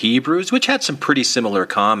View of the Hebrews, which had some pretty similar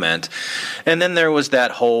comment. And then there was that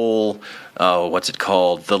whole,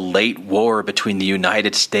 the late war between the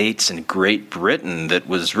United States and Great Britain that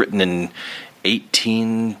was written in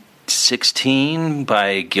 1816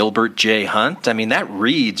 by Gilbert J. Hunt. I mean, that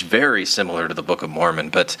reads very similar to the Book of Mormon,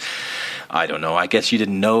 but I don't know. I guess you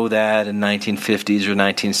didn't know that in 1950s or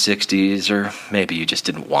 1960s, or maybe you just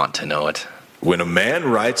didn't want to know it. When a man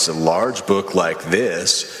writes a large book like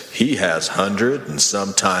this, he has hundreds and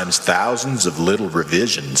sometimes thousands of little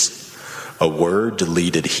revisions. A word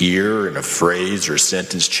deleted here and a phrase or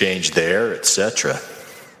sentence changed there, etc.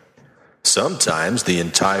 Sometimes the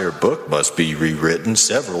entire book must be rewritten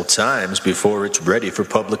several times before it's ready for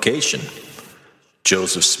publication.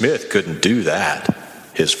 Joseph Smith couldn't do that.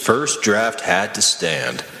 His first draft had to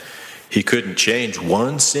stand. He couldn't change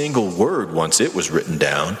one single word once it was written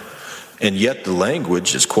down, and yet the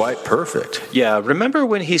language is quite perfect. Yeah, remember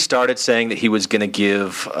when he started saying that he was going to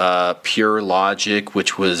give pure logic,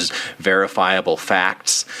 which was verifiable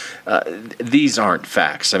facts? These aren't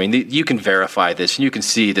facts. I mean, you can verify this, and you can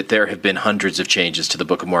see that there have been hundreds of changes to the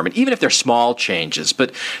Book of Mormon, even if they're small changes.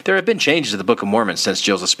 But there have been changes to the Book of Mormon since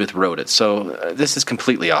Joseph Smith wrote it, so this is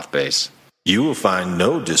completely off base. You will find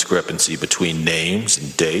no discrepancy between names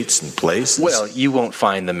and dates and places. Well, you won't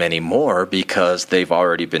find them anymore because they've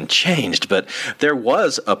already been changed. But there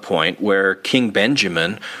was a point where King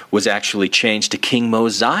Benjamin was actually changed to King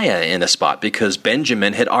Mosiah in a spot because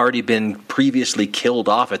Benjamin had already been previously killed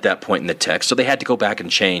off at that point in the text, so they had to go back and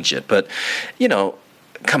change it. But,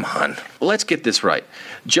 come on, let's get this right.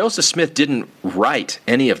 Joseph Smith didn't write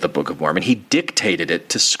any of the Book of Mormon. He dictated it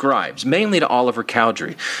to scribes, mainly to Oliver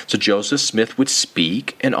Cowdery. So Joseph Smith would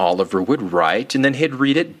speak, and Oliver would write, and then he'd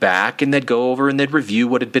read it back, and they'd go over and they'd review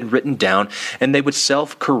what had been written down, and they would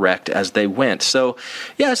self-correct as they went. So,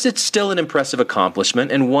 yes, it's still an impressive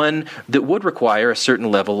accomplishment, and one that would require a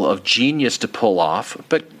certain level of genius to pull off,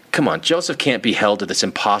 but come on, Joseph can't be held to this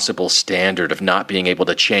impossible standard of not being able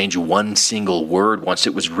to change one single word once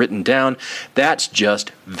it was written down. That's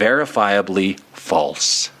just verifiably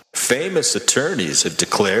false. Famous attorneys have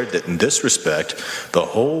declared that in this respect, the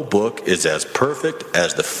whole book is as perfect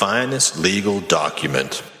as the finest legal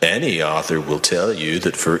document. Any author will tell you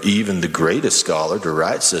that for even the greatest scholar to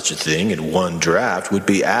write such a thing in one draft would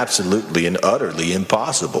be absolutely and utterly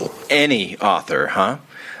impossible. Any author, huh?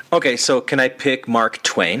 Okay, so can I pick Mark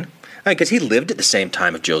Twain? Because he lived at the same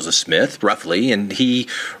time of Joseph Smith, roughly, and he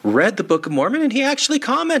read the Book of Mormon and he actually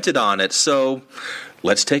commented on it. So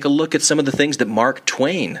let's take a look at some of the things that Mark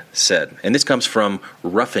Twain said. And this comes from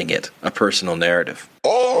Roughing It, a personal narrative.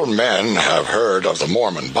 All men have heard of the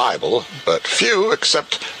Mormon Bible, but few,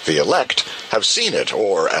 except the elect, have seen it,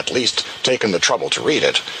 or at least taken the trouble to read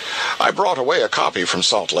it. I brought away a copy from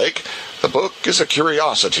Salt Lake. The book is a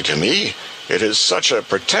curiosity to me. It is such a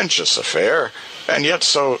pretentious affair, and yet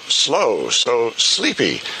so slow, so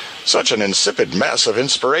sleepy, such an insipid mess of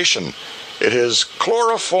inspiration. It is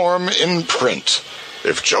chloroform in print.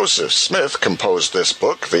 If Joseph Smith composed this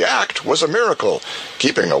book, the act was a miracle.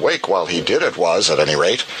 Keeping awake while he did it was, at any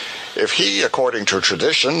rate. If he, according to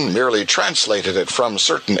tradition, merely translated it from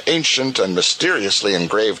certain ancient and mysteriously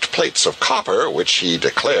engraved plates of copper, which he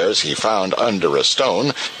declares he found under a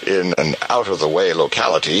stone in an out-of-the-way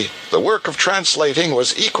locality, the work of translating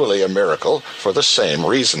was equally a miracle for the same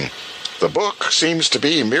reason. The book seems to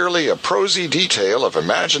be merely a prosy detail of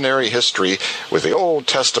imaginary history with the Old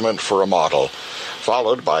Testament for a model,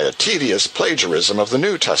 followed by a tedious plagiarism of the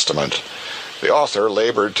New Testament. The author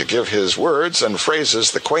labored to give his words and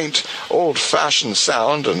phrases the quaint, old-fashioned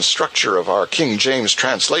sound and structure of our King James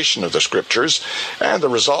translation of the Scriptures, and the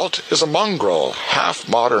result is a mongrel,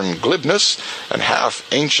 half-modern glibness and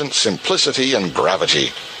half-ancient simplicity and gravity.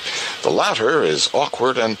 The latter is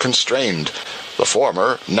awkward and constrained, the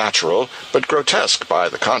former natural but grotesque by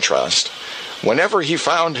the contrast. Whenever he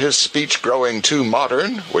found his speech growing too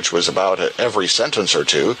modern, which was about every sentence or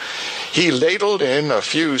two, he ladled in a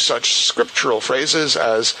few such scriptural phrases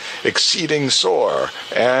as exceeding sore,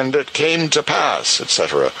 and it came to pass,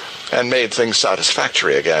 etc., and made things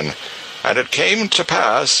satisfactory again. And it came to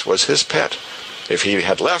pass was his pet. If he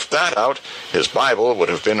had left that out, his Bible would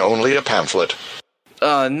have been only a pamphlet.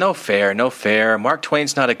 No fair. Mark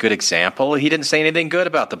Twain's not a good example. He didn't say anything good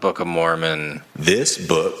about the Book of Mormon. This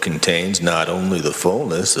book contains not only the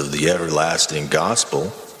fullness of the everlasting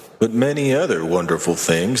gospel, but many other wonderful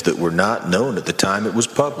things that were not known at the time it was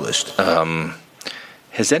published.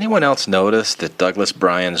 Has anyone else noticed that Douglas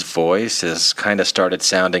Bryan's voice has kind of started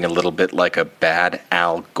sounding a little bit like a bad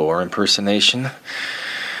Al Gore impersonation?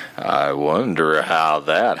 I wonder how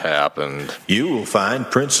that happened. You will find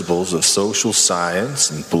principles of social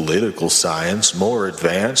science and political science more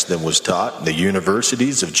advanced than was taught in the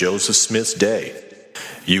universities of Joseph Smith's day.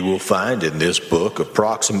 You will find in this book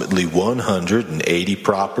approximately 180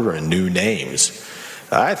 proper and new names.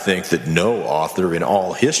 I think that no author in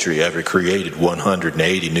all history ever created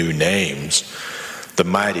 180 new names. The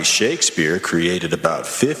mighty Shakespeare created about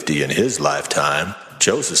 50 in his lifetime.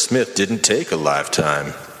 Joseph Smith didn't take a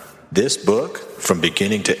lifetime. This book, from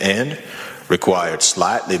beginning to end, required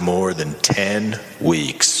slightly more than 10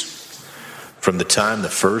 weeks. From the time the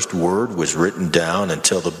first word was written down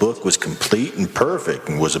until the book was complete and perfect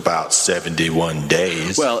and was about 71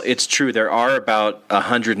 days. Well, it's true. There are about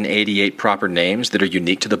 188 proper names that are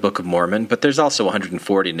unique to the Book of Mormon, but there's also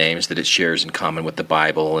 140 names that it shares in common with the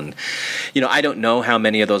Bible. And, I don't know how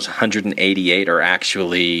many of those 188 are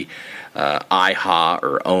actually Iha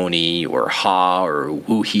or Oni or Ha or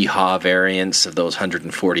Woo-hee-ha variants of those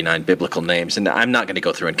 149 biblical names, and I'm not going to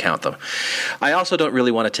go through and count them. I also don't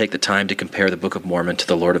really want to take the time to compare the Book of Mormon to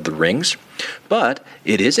the Lord of the Rings, but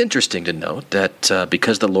it is interesting to note that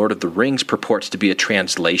because the Lord of the Rings purports to be a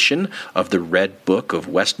translation of the Red Book of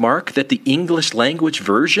Westmark, that the English language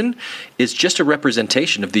version is just a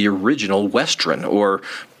representation of the original Westron, or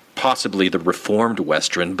possibly the Reformed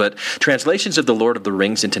Westron, but translations of the Lord of the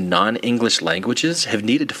Rings into non-English languages have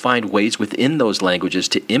needed to find ways within those languages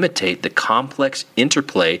to imitate the complex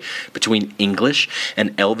interplay between English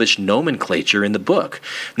and Elvish nomenclature in the book.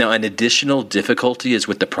 Now, an additional difficulty is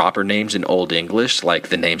with the proper names in Old English, like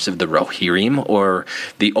the names of the Rohirrim, or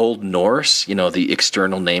the Old Norse, the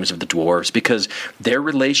external names of the dwarves, because their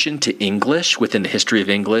relation to English within the history of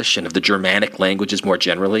English and of the Germanic languages more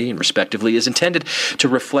generally and respectively is intended to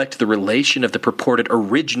reflect the relation of the purported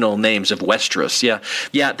original names of Westeros.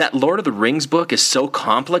 Yeah, that Lord of the Rings book is so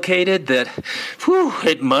complicated that,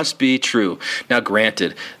 it must be true. Now,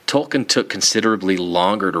 granted, Tolkien took considerably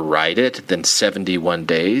longer to write it than 71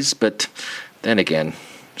 days, but then again,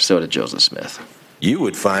 so did Joseph Smith. You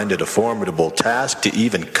would find it a formidable task to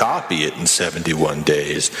even copy it in 71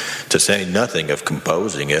 days, to say nothing of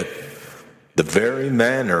composing it. The very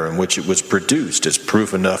manner in which it was produced is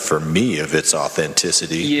proof enough for me of its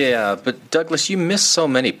authenticity. Yeah, but Douglas, you missed so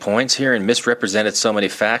many points here and misrepresented so many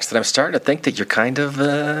facts that I'm starting to think that you're kind of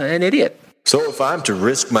an idiot. So if I'm to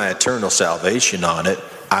risk my eternal salvation on it,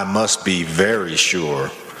 I must be very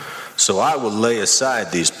sure. So I will lay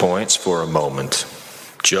aside these points for a moment.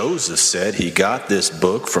 Joseph said he got this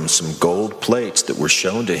book from some gold plates that were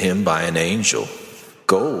shown to him by an angel.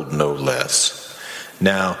 Gold, no less.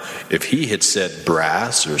 Now, if he had said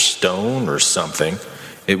brass or stone or something,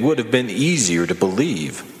 it would have been easier to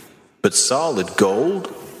believe. But solid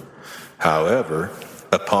gold? However,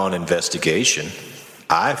 upon investigation,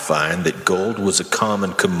 I find that gold was a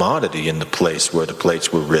common commodity in the place where the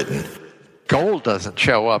plates were written. Gold doesn't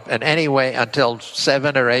show up in any way until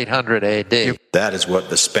 700 or 800 AD. That is what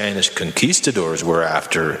the Spanish conquistadors were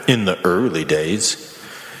after in the early days.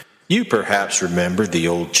 You perhaps remember the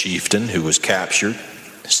old chieftain who was captured.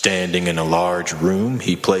 Standing in a large room,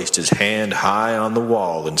 he placed his hand high on the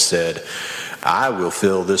wall and said, "I will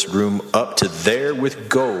fill this room up to there with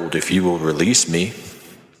gold if you will release me."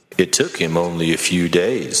 It took him only a few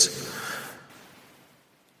days.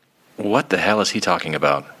 What the hell is he talking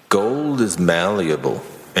about? Gold is malleable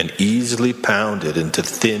and easily pounded into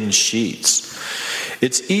thin sheets.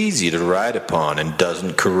 It's easy to write upon and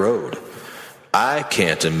doesn't corrode. I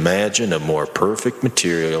can't imagine a more perfect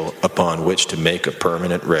material upon which to make a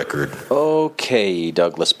permanent record. Okay,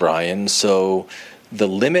 Douglas Bryan, so the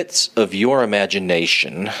limits of your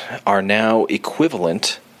imagination are now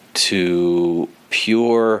equivalent to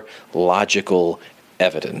pure logical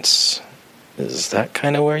evidence. Is that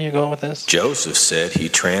kind of where you're going with this? Joseph said he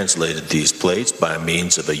translated these plates by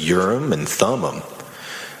means of a Urim and Thummim.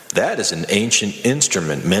 That is an ancient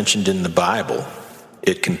instrument mentioned in the Bible.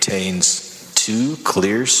 It contains 2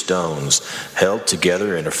 clear stones held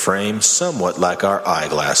together in a frame somewhat like our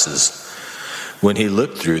eyeglasses. When he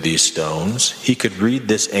looked through these stones, he could read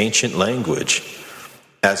this ancient language.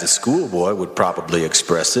 As a schoolboy would probably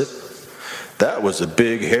express it, that was a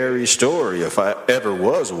big, hairy story if I ever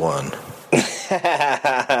was one.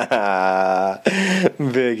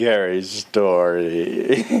 Big, hairy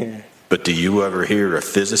story. But do you ever hear a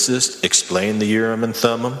physicist explain the Urim and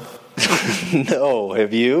Thummim? No,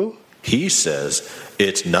 have you? He says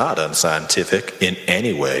it's not unscientific in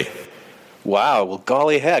any way. Wow, well,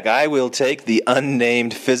 golly heck, I will take the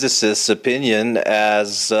unnamed physicist's opinion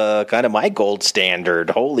as kind of my gold standard.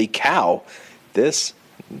 Holy cow, this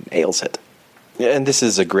nails it. And this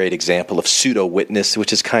is a great example of pseudo-witness,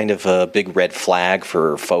 which is kind of a big red flag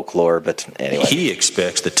for folklore, but anyway. He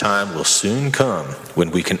expects the time will soon come when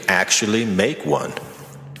we can actually make one.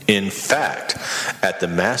 In fact, at the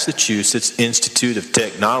Massachusetts Institute of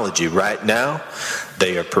Technology right now,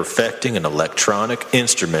 they are perfecting an electronic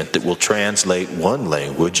instrument that will translate one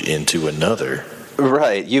language into another.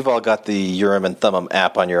 Right, you've all got the Urim and Thummim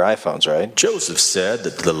app on your iPhones, right? Joseph said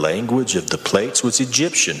that the language of the plates was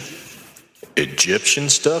Egyptian. Egyptian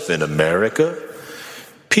stuff in America?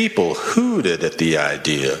 People hooted at the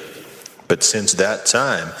idea. But since that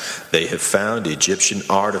time, they have found Egyptian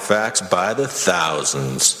artifacts by the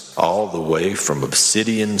thousands, all the way from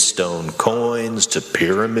obsidian stone coins to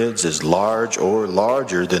pyramids as large or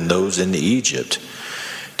larger than those in Egypt.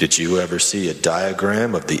 Did you ever see a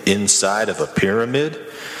diagram of the inside of a pyramid?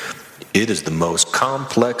 It is the most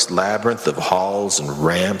complex labyrinth of halls and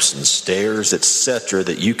ramps and stairs, etc.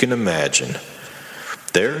 that you can imagine.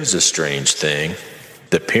 There is a strange thing.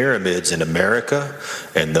 The pyramids in America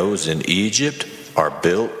and those in Egypt are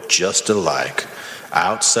built just alike,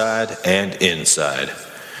 outside and inside.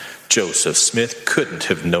 Joseph Smith couldn't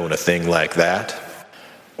have known a thing like that.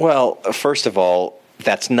 Well, first of all,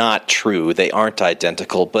 that's not true. They aren't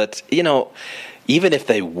identical. But, even if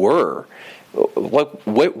they were,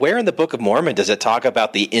 where in the Book of Mormon does it talk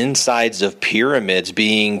about the insides of pyramids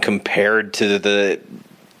being compared to the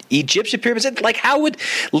Egyptian pyramids? Like, how would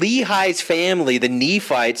Lehi's family, the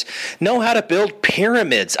Nephites, know how to build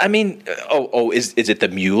pyramids? I mean, is it the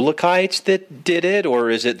Mulekites that did it, or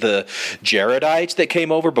is it the Jaredites that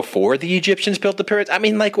came over before the Egyptians built the pyramids? I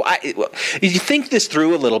mean, you think this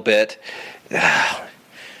through a little bit.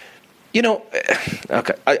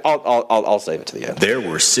 Okay, I'll save it to the end. There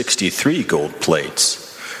were 63 gold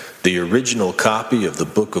plates. The original copy of the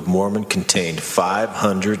Book of Mormon contained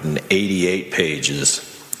 588 pages.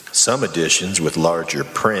 Some editions with larger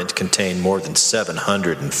print contain more than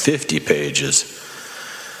 750 pages.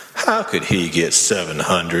 How could he get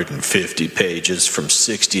 750 pages from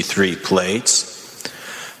 63 plates?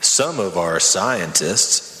 Some of our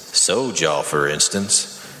scientists, Sojal for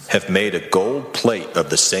instance, have made a gold plate of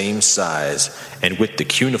the same size and with the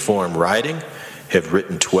cuneiform writing have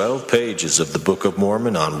written 12 pages of the Book of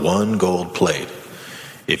Mormon on one gold plate.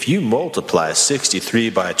 If you multiply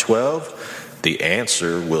 63 by 12, the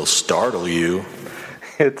answer will startle you.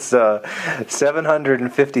 It's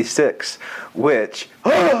 756, which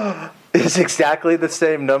is exactly the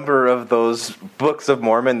same number of those Books of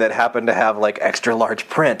Mormon that happen to have like extra large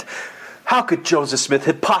print. How could Joseph Smith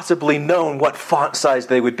have possibly known what font size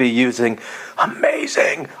they would be using?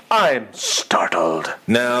 Amazing! I'm startled.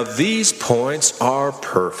 Now, these points are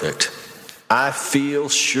perfect. I feel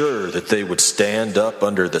sure that they would stand up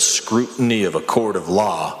under the scrutiny of a court of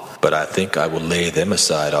law, but I think I will lay them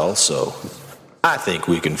aside also. I think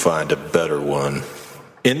we can find a better one.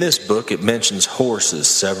 In this book, it mentions horses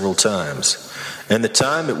several times. And the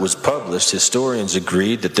time it was published, historians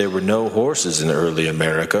agreed that there were no horses in early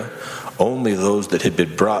America, only those that had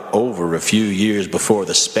been brought over a few years before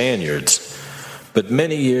the Spaniards. But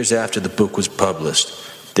many years after the book was published,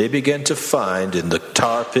 they began to find in the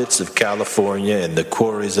tar pits of California and the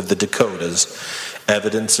quarries of the Dakotas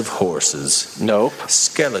evidence of horses. Nope.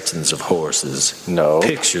 Skeletons of horses. No.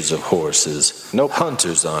 Pictures of horses. Nope.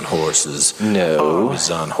 Hunters on horses. No. Armies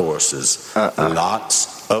on horses.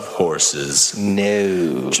 Lots of horses.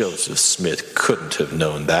 No. Joseph Smith couldn't have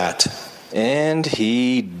known that. And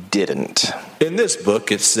he didn't. In this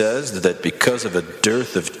book, it says that because of a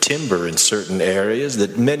dearth of timber in certain areas,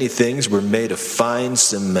 that many things were made of fine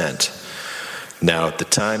cement. Now, at the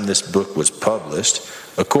time this book was published,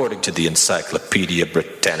 according to the Encyclopedia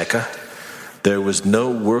Britannica, there was no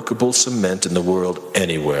workable cement in the world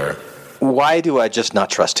anywhere. Why do I just not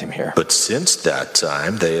trust him here? But since that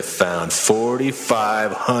time, they have found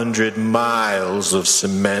 4,500 miles of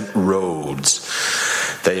cement roads.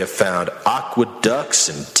 They have found aqueducts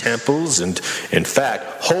and temples and, in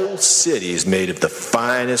fact, whole cities made of the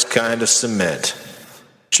finest kind of cement.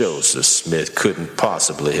 Joseph Smith couldn't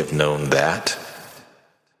possibly have known that.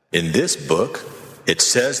 In this book, it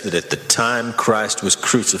says that at the time Christ was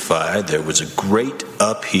crucified, there was a great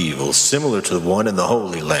upheaval similar to the one in the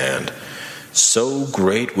Holy Land. So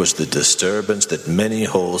great was the disturbance that many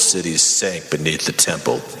whole cities sank beneath the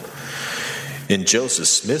temple. In Joseph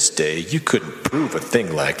Smith's day, you couldn't prove a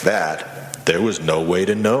thing like that. There was no way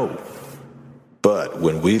to know. But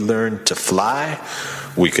when we learned to fly,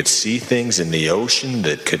 we could see things in the ocean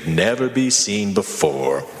that could never be seen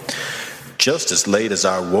before. Just as late as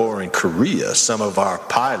our war in Korea, some of our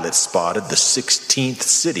pilots spotted the 16th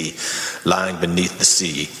city lying beneath the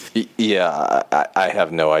sea. Yeah, I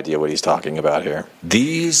have no idea what he's talking about here.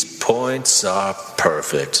 These points are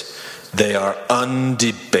perfect. They are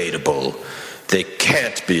undebatable. They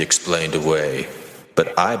can't be explained away.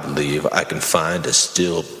 But I believe I can find a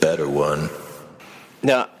still better one.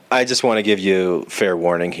 Now, I just want to give you fair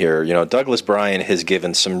warning here. You know, Douglas Bryan has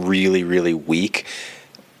given some really, really weak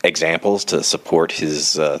examples to support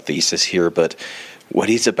his thesis here, but what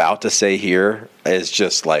he's about to say here is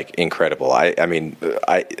just like incredible. I mean,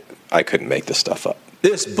 I couldn't make this stuff up.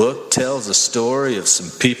 This book tells a story of some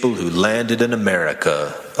people who landed in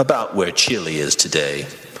America, about where Chile is today.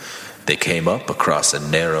 They came up across a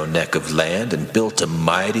narrow neck of land and built a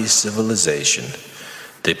mighty civilization.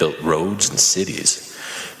 They built roads and cities.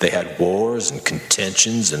 They had wars and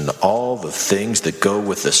contentions and all the things that go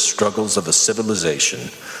with the struggles of a civilization.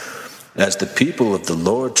 As the people of the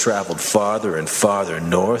Lord traveled farther and farther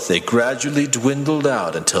north, they gradually dwindled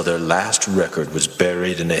out until their last record was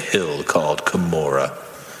buried in a hill called Cumorah.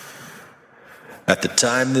 At the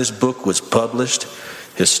time this book was published,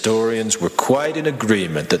 historians were quite in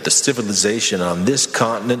agreement that the civilization on this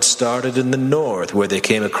continent started in the north, where they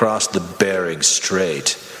came across the Bering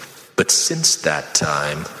Strait. But since that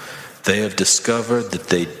time, they have discovered that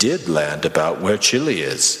they did land about where Chile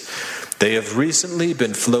is. They have recently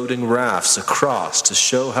been floating rafts across to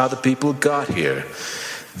show how the people got here.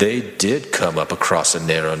 They did come up across a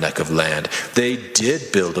narrow neck of land. They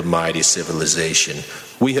did build a mighty civilization.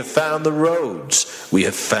 We have found the roads. We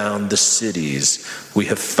have found the cities. We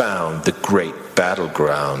have found the great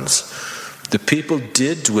battlegrounds. The people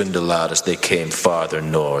did dwindle out as they came farther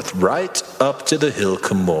north, right up to the hill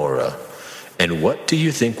Cumorah. And what do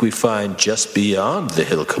you think we find just beyond the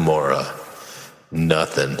hill Cumorah?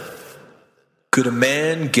 Nothing. Could a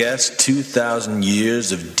man guess 2,000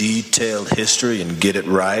 years of detailed history and get it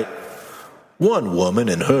right? One woman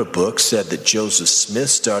in her book said that Joseph Smith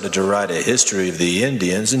started to write a history of the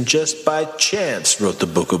Indians and just by chance wrote the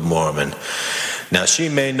Book of Mormon. Now, she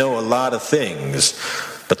may know a lot of things,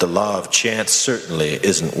 but the law of chance certainly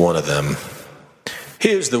isn't one of them.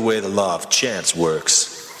 Here's the way the law of chance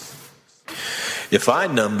works. If I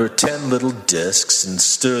number 10 little discs and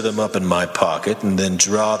stir them up in my pocket and then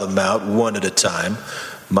draw them out one at a time,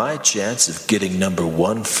 My chance of getting number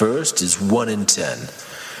 1 first is 1 in 10.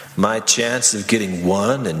 My chance of getting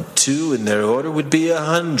 1 and 2 in their order would be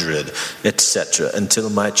 100, etc., until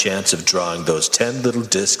my chance of drawing those 10 little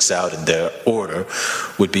discs out in their order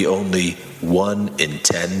would be only 1 in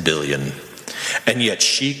 10 billion. And yet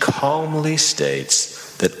she calmly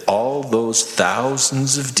states that all those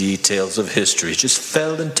thousands of details of history just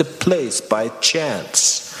fell into place by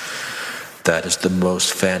chance. That is the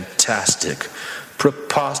most fantastic,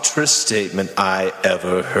 preposterous statement I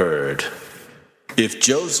ever heard. If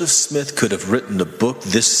Joseph Smith could have written a book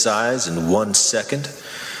this size in 1 second,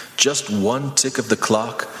 just 1 tick of the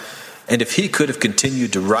clock, and if he could have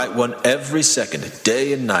continued to write one every second,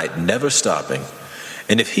 day and night, never stopping,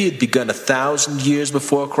 and if he had begun 1,000 years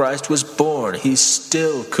before Christ was born, he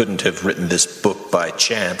still couldn't have written this book by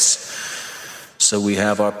chance. So we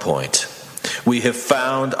have our point. We have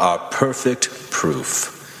found our perfect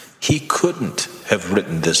proof. He couldn't have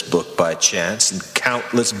written this book by chance in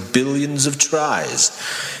countless billions of tries,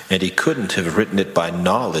 and he couldn't have written it by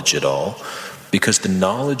knowledge at all, because the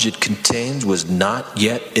knowledge it contains was not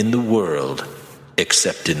yet in the world,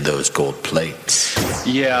 except in those gold plates.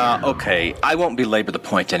 Yeah, okay, I won't belabor the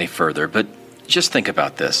point any further, but just think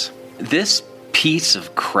about this. This piece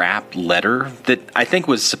of crap letter that I think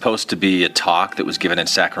was supposed to be a talk that was given in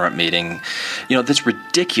Sacrament meeting, this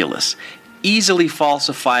ridiculous, easily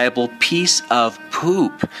falsifiable piece of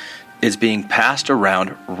poop is being passed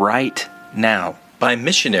around right now by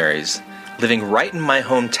missionaries living right in my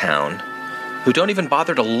hometown who don't even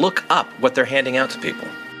bother to look up what they're handing out to people.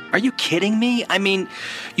 Are you kidding me? I mean,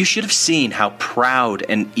 you should have seen how proud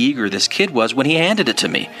and eager this kid was when he handed it to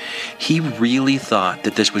me. He really thought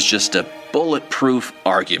that this was just a bulletproof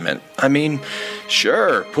argument. I mean,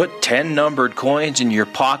 sure, put 10 numbered coins in your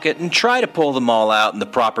pocket and try to pull them all out in the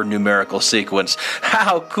proper numerical sequence.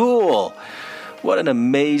 How cool! What an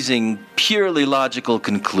amazing, purely logical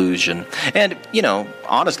conclusion. And,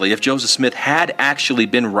 honestly, if Joseph Smith had actually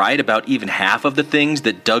been right about even half of the things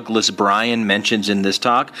that Douglas Bryan mentions in this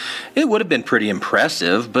talk, it would have been pretty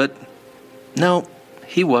impressive, but no,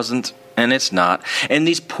 he wasn't, and it's not. And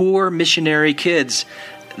these poor missionary kids,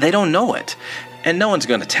 they don't know it, and no one's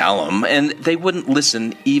going to tell them, and they wouldn't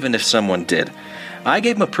listen even if someone did. I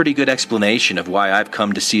gave them a pretty good explanation of why I've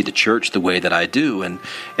come to see the church the way that I do, and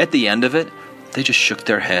at the end of it, they just shook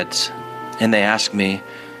their heads, and they asked me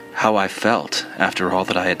how I felt after all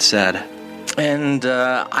that I had said. And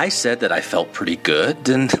I said that I felt pretty good,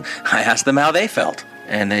 and I asked them how they felt.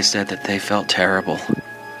 And they said that they felt terrible,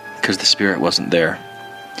 because the Spirit wasn't there.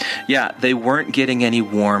 Yeah, they weren't getting any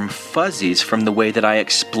warm fuzzies from the way that I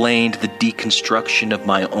explained the deconstruction of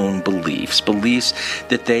my own beliefs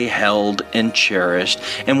that they held and cherished.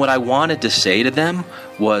 And what I wanted to say to them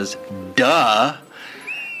was, duh,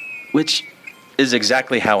 which is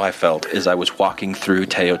exactly how I felt as I was walking through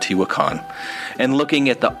Teotihuacan and looking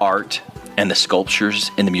at the art and the sculptures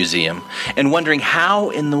in the museum and wondering how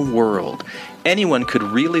in the world anyone could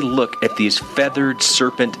really look at these feathered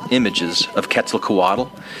serpent images of Quetzalcoatl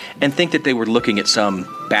and think that they were looking at some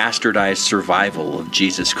bastardized survival of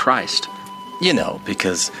Jesus Christ.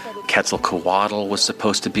 Because Quetzalcoatl was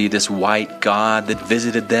supposed to be this white god that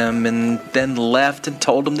visited them and then left and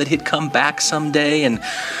told them that he'd come back someday. And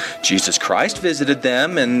Jesus Christ visited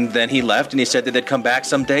them and then he left and he said that they'd come back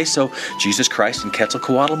someday. So Jesus Christ and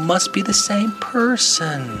Quetzalcoatl must be the same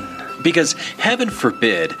person. Because heaven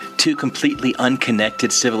forbid two completely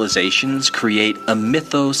unconnected civilizations create a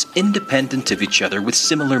mythos independent of each other with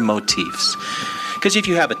similar motifs. Because if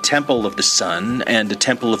you have a temple of the sun and a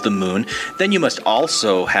temple of the moon, then you must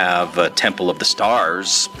also have a temple of the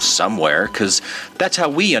stars somewhere, because that's how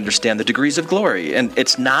we understand the degrees of glory. And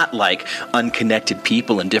it's not like unconnected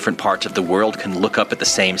people in different parts of the world can look up at the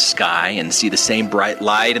same sky and see the same bright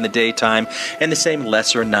light in the daytime and the same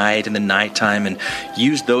lesser night in the nighttime and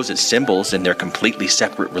use those as symbols in their completely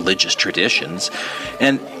separate religious traditions.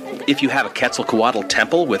 And if you have a Quetzalcoatl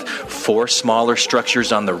temple with 4 smaller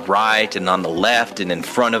structures on the right and on the left and in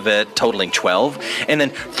front of it, totaling 12, and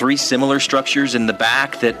then 3 similar structures in the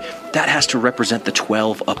back, that has to represent the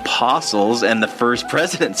 12 apostles and the first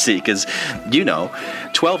presidency, because,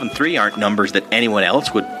 12 and 3 aren't numbers that anyone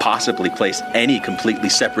else would possibly place any completely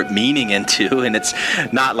separate meaning into, and it's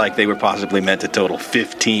not like they were possibly meant to total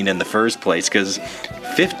 15 in the first place, because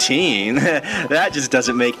 15, that just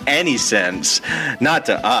doesn't make any sense, not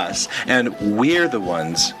to us, and we're the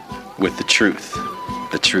ones with the truth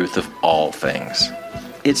of all things.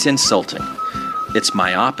 It's insulting, it's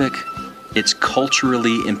myopic, it's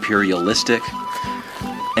culturally imperialistic,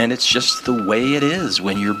 And it's just the way it is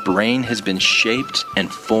when your brain has been shaped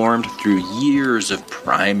and formed through years of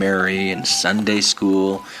primary and Sunday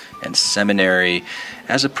school and seminary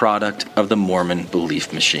as a product of the Mormon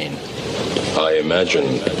belief machine. I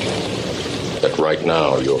imagine that right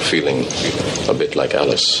now you're feeling a bit like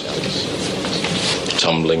Alice,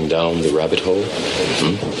 tumbling down the rabbit hole.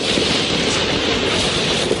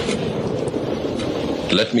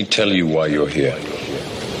 Let me tell you why you're here.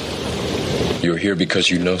 You're here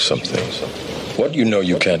because you know something. What you know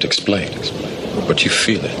you can't explain, but you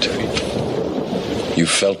feel it. You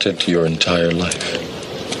felt it your entire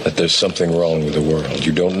life, that there's something wrong with the world.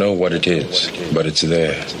 You don't know what it is, but it's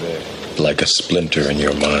there, like a splinter in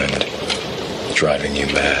your mind, driving you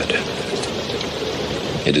mad.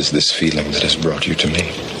 It is this feeling that has brought you to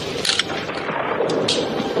me.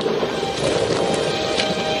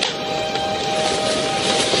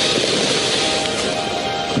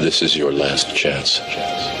 This is your last chance.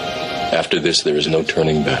 After this, there is no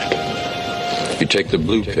turning back. You take the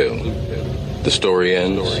blue pill. The story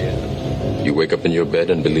ends. You wake up in your bed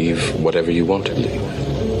and believe whatever you want to believe.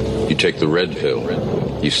 You take the red pill.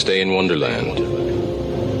 You stay in Wonderland.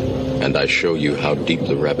 And I show you how deep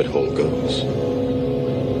the rabbit hole goes.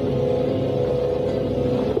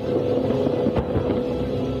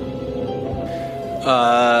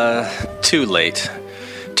 Too late.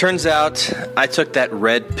 Turns out I took that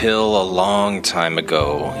red pill a long time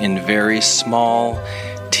ago in very small,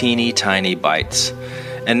 teeny tiny bites.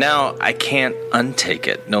 And now I can't untake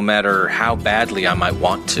it, no matter how badly I might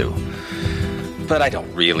want to. But I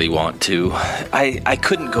don't really want to. I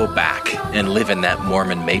couldn't go back and live in that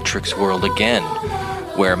Mormon Matrix world again,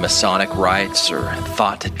 where Masonic rites are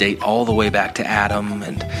thought to date all the way back to Adam,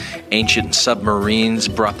 and ancient submarines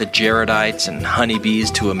brought the Jaredites and honeybees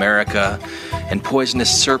to America, and poisonous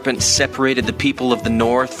serpents separated the people of the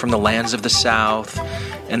North from the lands of the South,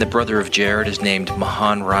 and the brother of Jared is named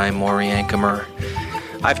Mahanrai Moriankamer.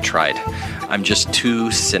 I've tried. I'm just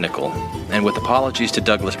too cynical, and with apologies to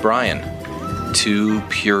Douglas Bryan, too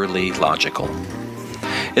purely logical.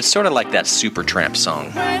 It's sort of like that Supertramp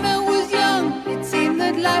song. When I was young, it seemed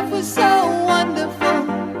that life was so wonderful,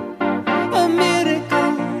 a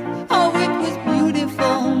miracle. Oh, it was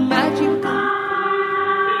beautiful, magical.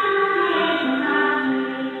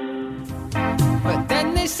 But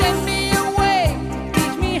then they sent me away to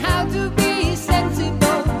teach me how to be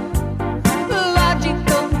sensible,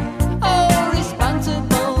 logical, oh,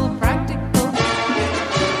 responsible, practical.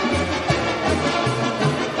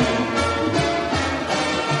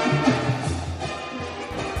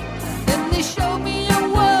 Then they showed me a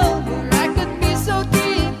world where I could be so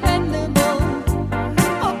dependable,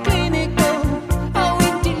 oh, clinical, oh,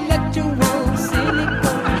 intellectual,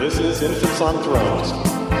 cynical. This is Infants on Thrones.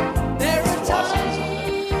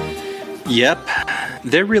 Yep,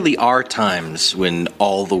 there really are times when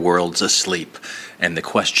all the world's asleep and the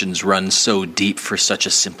questions run so deep for such a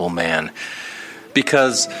simple man.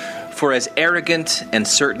 Because for as arrogant and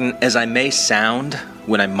certain as I may sound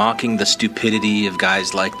when I'm mocking the stupidity of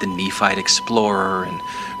guys like the Nephite Explorer and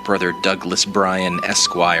Brother Douglas Bryan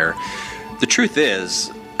Esquire, the truth is,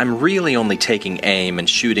 I'm really only taking aim and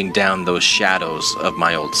shooting down those shadows of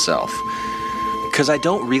my old self. Because I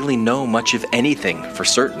don't really know much of anything for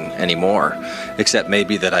certain anymore, except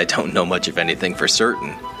maybe that I don't know much of anything for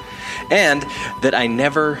certain. And that I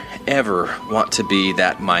never, ever want to be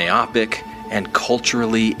that myopic and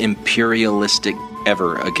culturally imperialistic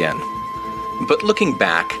ever again. But looking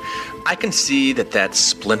back, I can see that that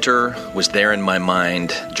splinter was there in my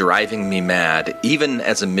mind, driving me mad, even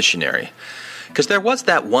as a missionary. Because there was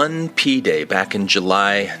that one P-Day back in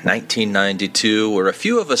July 1992 where a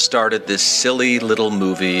few of us started this silly little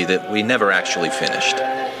movie that we never actually finished.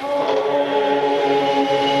 I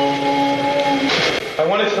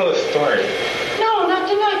want to tell a story. No, not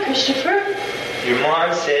tonight, Christopher. Your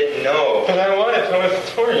mom said no. But I want to tell a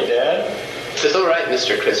story, Dad. This is all right,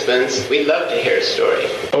 Mr. Crispins. We'd love to hear a story.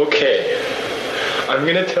 Okay. I'm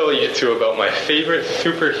going to tell you two about my favorite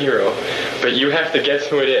superhero, but you have to guess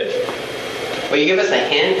who it is. Will you give us a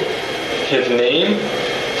hint? His name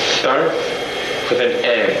starts with an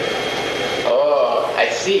N. Oh, I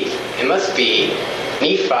see. It must be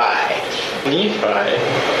Nephi. Nephi?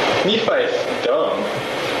 Nephi's dumb.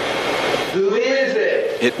 Who is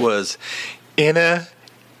it? It was Anna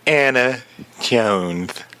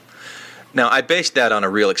Jones. Now, I based that on a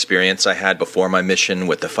real experience I had before my mission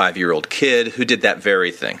with a 5-year-old kid who did that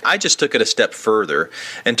very thing. I just took it a step further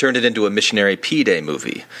and turned it into a missionary P-Day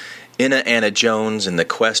movie. Anna Jones and the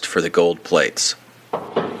Quest for the Gold Plates.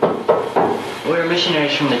 We're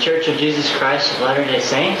missionaries from the Church of Jesus Christ of Latter-day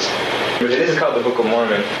Saints. This is called the Book of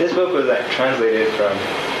Mormon. This book was translated from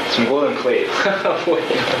Some golden plate. I'm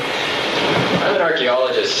an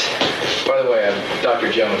archaeologist. By the way, I'm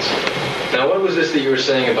Dr. Jones. Now, what was this that you were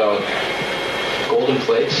saying about golden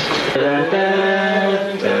plates?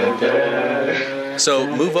 So,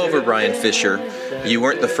 move over, Brian Fisher. You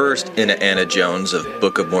weren't the first Anna Jones of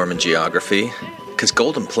Book of Mormon geography. Because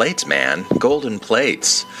golden plates, man. Golden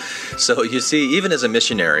plates. So, you see, even as a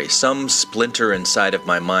missionary, some splinter inside of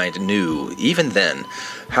my mind knew, even then,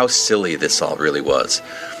 how silly this all really was.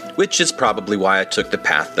 Which is probably why I took the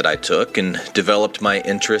path that I took and developed my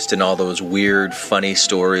interest in all those weird, funny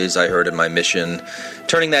stories I heard in my mission,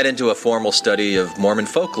 turning that into a formal study of Mormon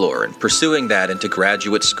folklore and pursuing that into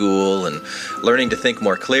graduate school and learning to think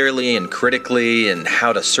more clearly and critically and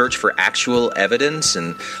how to search for actual evidence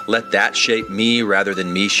and let that shape me rather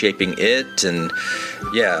than me shaping it. And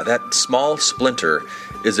yeah, that small splinter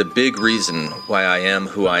is a big reason why I am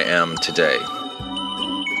who I am today.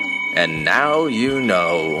 And now you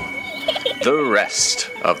know the rest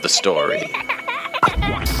of the story.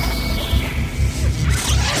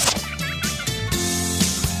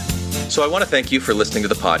 So I want to thank you for listening to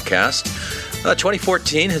the podcast.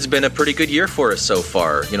 2014 has been a pretty good year for us so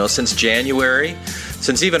far. You know, since January,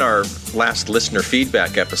 since even our last listener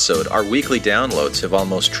feedback episode, our weekly downloads have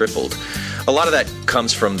almost tripled. A lot of that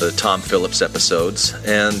comes from the Tom Phillips episodes,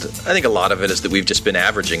 and I think a lot of it is that we've just been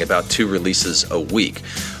averaging about 2 releases a week.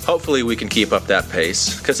 Hopefully we can keep up that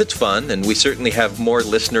pace, because it's fun, and we certainly have more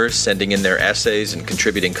listeners sending in their essays and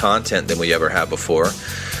contributing content than we ever have before.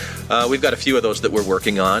 We've got a few of those that we're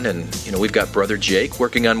working on, and you know, we've got Brother Jake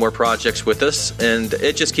working on more projects with us, and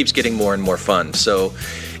it just keeps getting more and more fun. So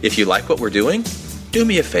if you like what we're doing, do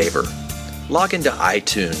me a favor. Log into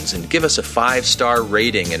iTunes and give us a 5-star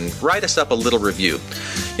rating and write us up a little review.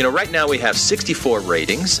 You know, right now we have 64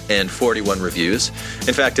 ratings and 41 reviews.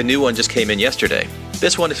 In fact, a new one just came in yesterday.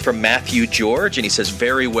 This one is from Matthew George, and he says,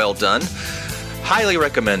 "Very well done. Highly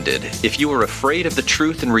recommended. If you are afraid of the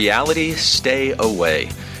truth and reality, stay away.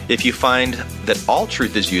 If you find that all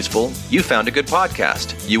truth is useful, you found a good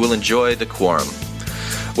podcast. You will enjoy the quorum."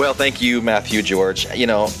 Well, thank you, Matthew George. You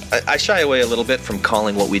know, I shy away a little bit from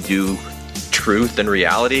calling what we do truth and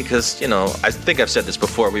reality because, you know, I think I've said this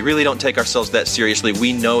before, we really don't take ourselves that seriously.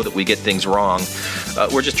 We know that we get things wrong.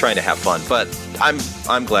 We're just trying to have fun, but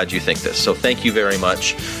I'm glad you think this, so thank you very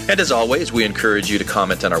much. And as always, we encourage you to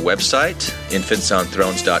comment on our website,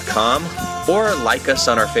 infantsonthrones.com, or like us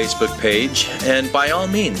on our Facebook page, and by all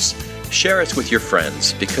means, share us with your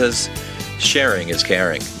friends, because sharing is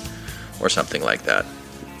caring, or something like that.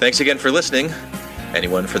 Thanks again for listening.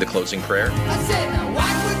 Anyone for the closing prayer?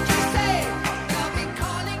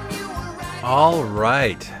 All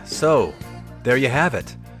right, so there you have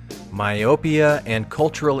it. Myopia and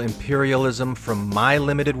cultural imperialism from my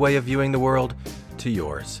limited way of viewing the world to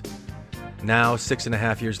yours. Now,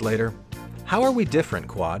 6.5 years later, how are we different,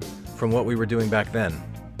 Quad, from what we were doing back then?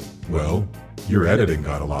 Well, your editing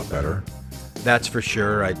got a lot better. That's for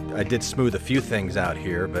sure. I did smooth a few things out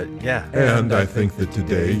here, but yeah. And I think that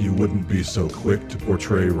today you wouldn't be so quick to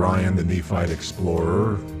portray Ryan the Nephite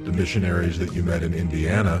explorer, the missionaries that you met in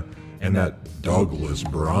Indiana, and that Douglas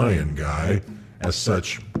Bryan guy as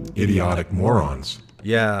such idiotic morons.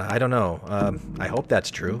 Yeah, I don't know. I hope that's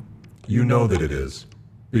true. You know that it is,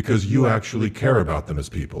 because you actually care about them as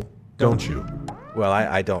people, don't you? Well,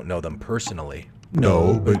 I don't know them personally.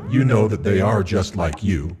 No, but you know that they are just like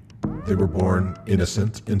you. They were born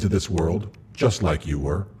innocent into this world, just like you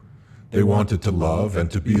were. They wanted to love and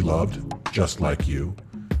to be loved, just like you.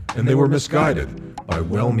 And they were misguided by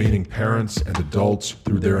well-meaning parents and adults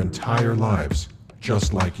through their entire lives,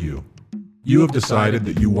 just like you. You have decided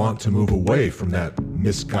that you want to move away from that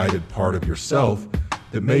misguided part of yourself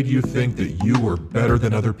that made you think that you were better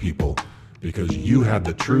than other people because you had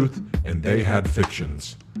the truth and they had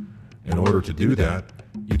fictions. In order to do that,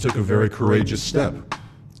 you took a very courageous step.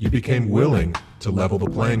 You became willing to level the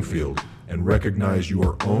playing field and recognize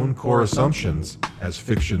your own core assumptions as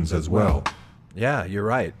fictions as well. Yeah, you're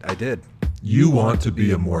right. I did. You want to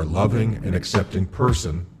be a more loving and accepting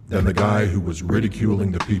person than the guy who was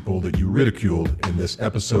ridiculing the people that you ridiculed in this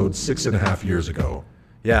episode 6.5 years ago.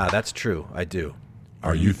 Yeah, that's true. I do.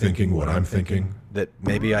 Are you thinking what I'm thinking? That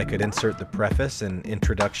maybe I could insert the preface and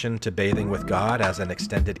introduction to Bathing with God as an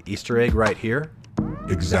extended Easter egg right here?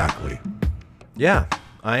 Exactly. Yeah,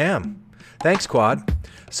 I am. Thanks, Quad.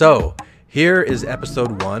 So, here is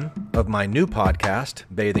episode 1 of my new podcast,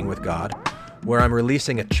 Bathing with God, where I'm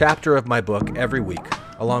releasing a chapter of my book every week,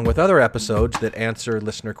 along with other episodes that answer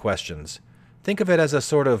listener questions. Think of it as a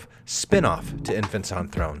sort of spin-off to Infants on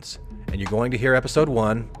Thrones. And you're going to hear episode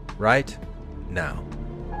 1 right now.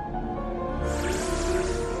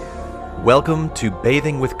 Welcome to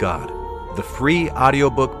Bathing with God, the free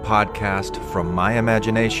audiobook podcast from my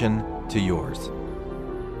imagination to yours.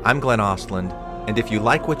 I'm Glenn Ostland, and if you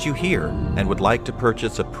like what you hear and would like to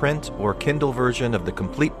purchase a print or Kindle version of the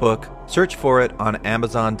complete book, search for it on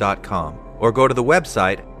Amazon.com or go to the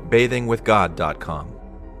website bathingwithgod.com.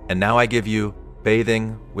 And now I give you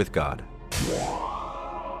Bathing with God.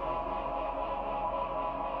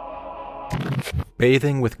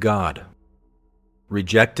 Bathing with God.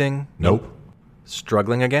 Rejecting? Nope.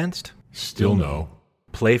 Struggling against? Still no.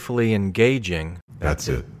 Playfully engaging? That's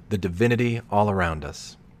it. The divinity all around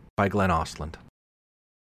us. By Glenn Ostland.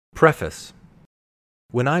 Preface.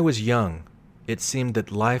 When I was young, it seemed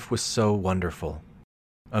that life was so wonderful.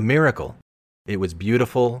 A miracle. It was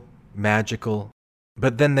beautiful, magical,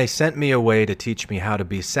 but then they sent me away to teach me how to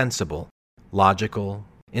be sensible, logical,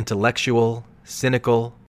 intellectual,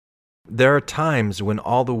 cynical. There are times when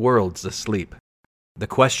all the world's asleep. The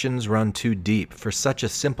questions run too deep for such a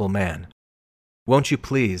simple man. Won't you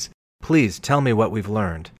please tell me what we've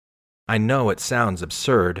learned? I know it sounds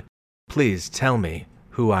absurd. Please tell me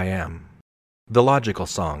who I am. The Logical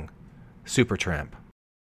Song, Supertramp.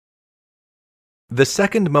 The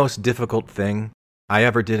second most difficult thing I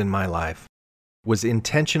ever did in my life was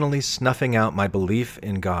intentionally snuffing out my belief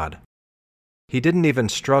in God. He didn't even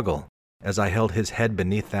struggle as I held his head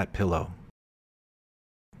beneath that pillow.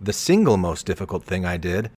 The single most difficult thing I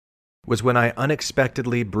did was when I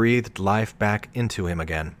unexpectedly breathed life back into him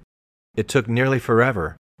again. It took nearly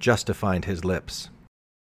forever just to find his lips.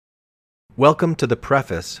 Welcome to the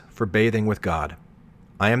preface for Bathing with God.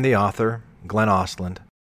 I am the author, Glenn Ostland,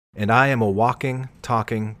 and I am a walking,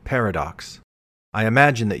 talking paradox. I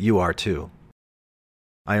imagine that you are too.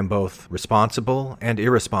 I am both responsible and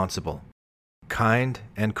irresponsible, kind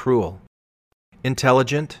and cruel,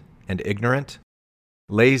 intelligent and ignorant,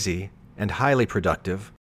 lazy and highly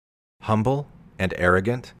productive, humble and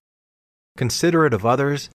arrogant, considerate of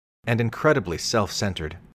others and incredibly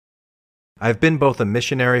self-centered. I've been both a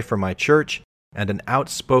missionary for my church and an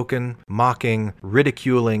outspoken, mocking,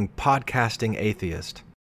 ridiculing, podcasting atheist.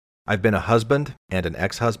 I've been a husband and an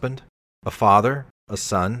ex-husband, a father, a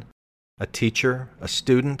son, a teacher, a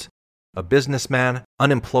student, a businessman,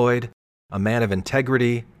 unemployed, a man of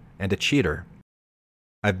integrity, and a cheater.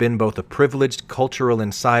 I've been both a privileged cultural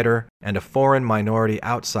insider and a foreign minority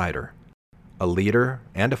outsider, a leader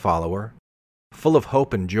and a follower, full of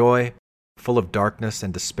hope and joy, full of darkness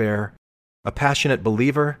and despair, a passionate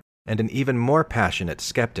believer, and an even more passionate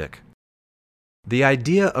skeptic. The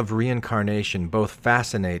idea of reincarnation both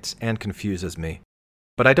fascinates and confuses me,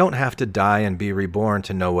 but I don't have to die and be reborn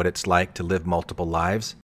to know what it's like to live multiple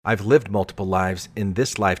lives. I've lived multiple lives in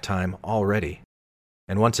this lifetime already.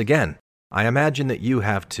 And once again, I imagine that you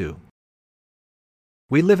have too.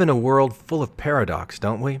 We live in a world full of paradox,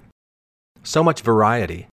 don't we? So much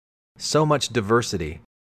variety, so much diversity,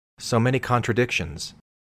 so many contradictions.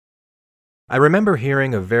 I remember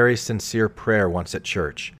hearing a very sincere prayer once at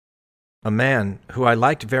church. A man, who I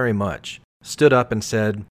liked very much, stood up and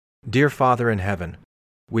said, "Dear Father in heaven,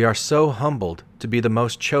 we are so humbled to be the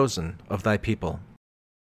most chosen of thy people."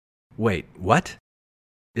 Wait, what?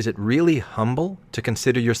 Is it really humble to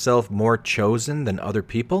consider yourself more chosen than other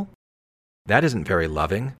people? That isn't very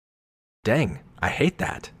loving. Dang, I hate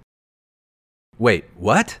that. Wait,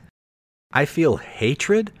 what? I feel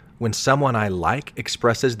hatred when someone I like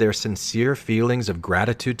expresses their sincere feelings of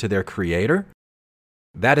gratitude to their creator?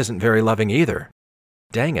 That isn't very loving either.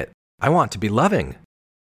 Dang it, I want to be loving.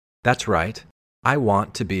 That's right, I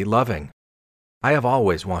want to be loving. I have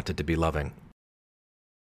always wanted to be loving.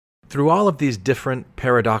 Through all of these different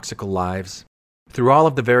paradoxical lives, through all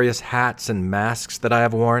of the various hats and masks that I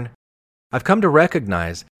have worn, I've come to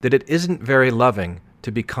recognize that it isn't very loving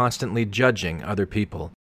to be constantly judging other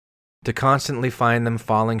people, to constantly find them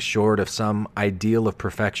falling short of some ideal of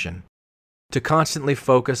perfection, to constantly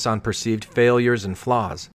focus on perceived failures and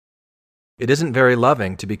flaws. It isn't very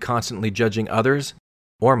loving to be constantly judging others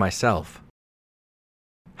or myself.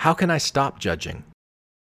 How can I stop judging?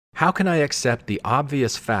 How can I accept the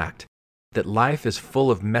obvious fact that life is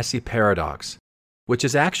full of messy paradox, which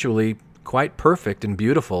is actually quite perfect and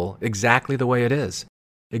beautiful exactly the way it is,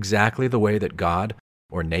 exactly the way that God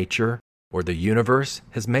or nature or the universe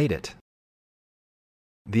has made it?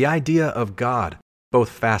 The idea of God both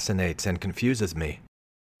fascinates and confuses me.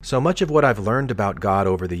 So much of what I've learned about God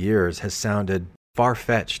over the years has sounded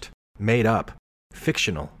far-fetched, made up,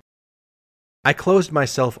 fictional. I closed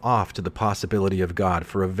myself off to the possibility of God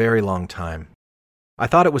for a very long time. I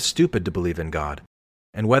thought it was stupid to believe in God,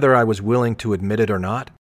 and whether I was willing to admit it or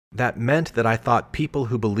not, that meant that I thought people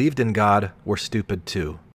who believed in God were stupid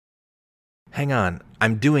too. Hang on,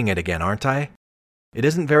 I'm doing it again, aren't I? It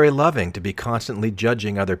isn't very loving to be constantly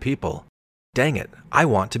judging other people. Dang it, I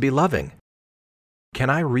want to be loving. Can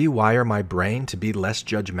I rewire my brain to be less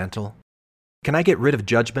judgmental? Can I get rid of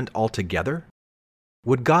judgment altogether?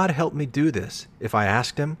 Would God help me do this if I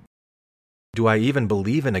asked Him? Do I even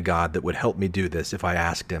believe in a God that would help me do this if I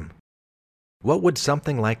asked Him? What would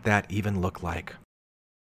something like that even look like?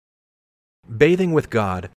 Bathing with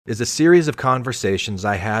God is a series of conversations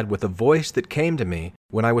I had with a voice that came to me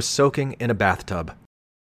when I was soaking in a bathtub.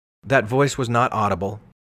 That voice was not audible.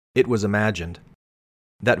 It was imagined.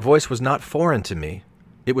 That voice was not foreign to me.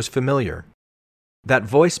 It was familiar. That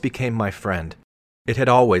voice became my friend. It had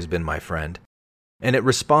always been my friend. And it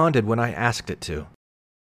responded when I asked it to.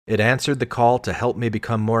 It answered the call to help me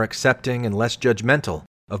become more accepting and less judgmental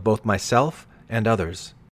of both myself and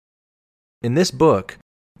others. In this book,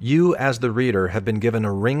 you as the reader have been given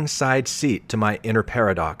a ringside seat to my inner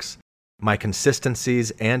paradox, my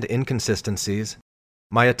consistencies and inconsistencies,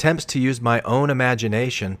 my attempts to use my own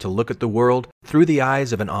imagination to look at the world through the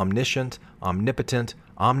eyes of an omniscient, omnipotent,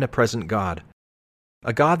 omnipresent God.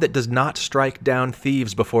 A God that does not strike down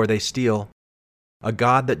thieves before they steal. A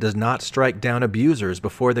God that does not strike down abusers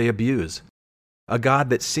before they abuse. A God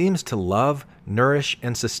that seems to love, nourish,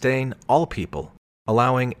 and sustain all people,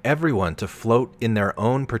 allowing everyone to float in their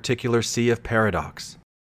own particular sea of paradox.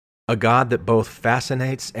 A God that both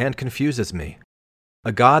fascinates and confuses me.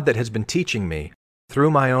 A God that has been teaching me,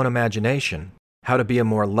 through my own imagination, how to be a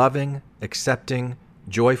more loving, accepting,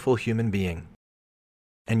 joyful human being.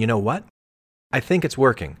 And you know what? I think it's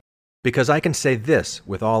working, because I can say this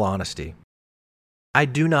with all honesty. I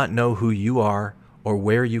do not know who you are or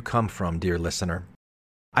where you come from, dear listener.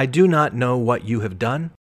 I do not know what you have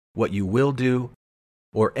done, what you will do,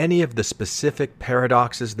 or any of the specific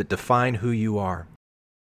paradoxes that define who you are.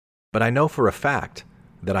 But I know for a fact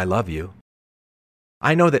that I love you.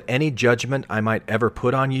 I know that any judgment I might ever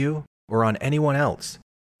put on you or on anyone else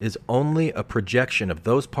is only a projection of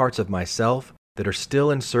those parts of myself that are still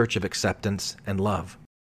in search of acceptance and love.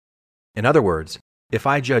 In other words, if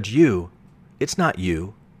I judge you, it's not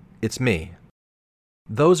you, it's me.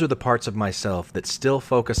 Those are the parts of myself that still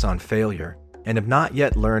focus on failure and have not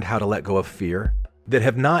yet learned how to let go of fear, that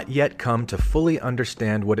have not yet come to fully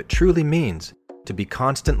understand what it truly means to be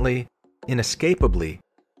constantly, inescapably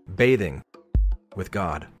bathing with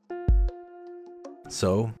God.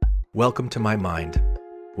 So, welcome to my mind.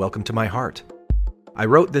 Welcome to my heart. I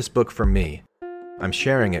wrote this book for me. I'm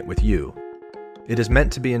sharing it with you. It is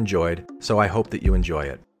meant to be enjoyed, so I hope that you enjoy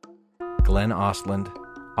it. Glenn Ostland,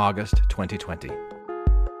 August 2020.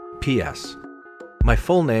 P.S. My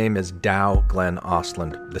full name is Dow Glenn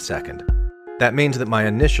Ostland II. That means that my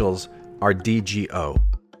initials are DGO,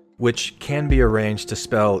 which can be arranged to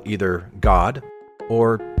spell either God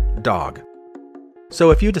or dog.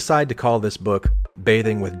 So if you decide to call this book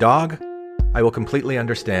Bathing with Dog, I will completely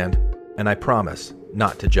understand, and I promise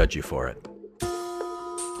not to judge you for it.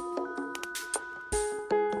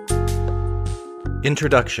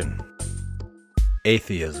 Introduction.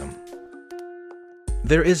 Atheism.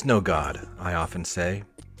 There is no God, I often say.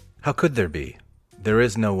 How could there be? There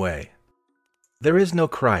is no way. There is no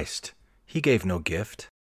Christ. He gave no gift.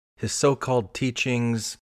 His so-called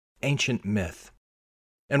teachings, ancient myth.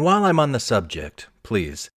 And while I'm on the subject,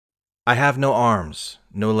 please, I have no arms,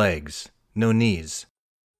 no legs, no knees.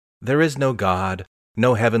 There is no God,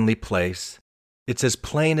 no heavenly place. It's as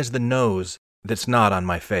plain as the nose that's not on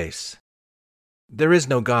my face. There is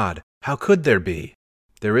no God. How could there be?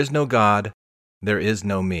 There is no God. There is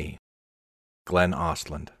no me. Glenn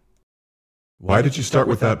Ostland. Why did you start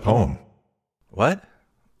with that poem? What?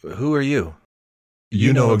 Who are you?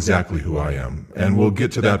 You know exactly who I am, and we'll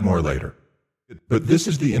get to that more later. But this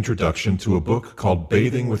is the introduction to a book called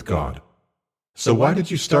Bathing with God. So why did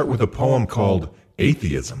you start with a poem called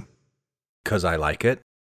Atheism? 'Cause I like it.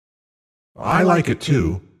 I like it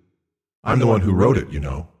too. I'm the one who wrote it, you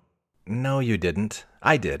know. No, you didn't.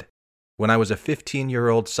 I did. When I was a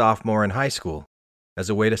 15-year-old sophomore in high school, as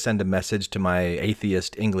a way to send a message to my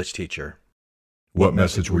atheist English teacher. What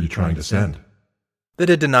message were you trying to send? That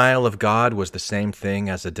a denial of God was the same thing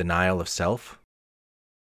as a denial of self.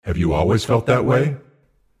 Have you always felt that way?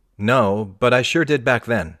 No, but I sure did back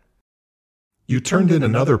then. You turned in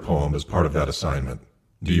another poem as part of that assignment.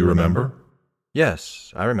 Do you remember?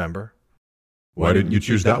 Yes, I remember. Why didn't you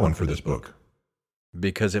choose that one for this book?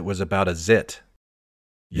 Because it was about a zit.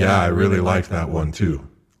 Yeah, I really liked that one too.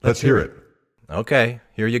 Let's hear it. Okay,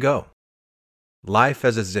 here you go. Life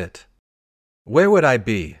as a zit. Where would I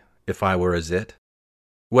be if I were a zit?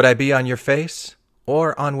 Would I be on your face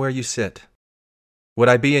or on where you sit? Would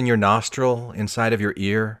I be in your nostril, inside of your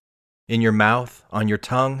ear, In your mouth, on your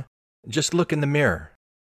tongue? Just look in the mirror.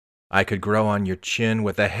 I could grow on your chin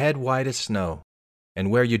with a head white as snow,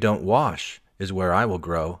 and where you don't wash is where I will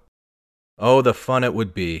grow. Oh, the fun it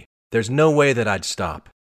would be. There's no way that I'd stop.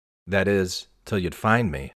 That is, till you'd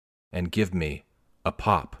find me and give me a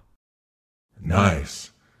pop.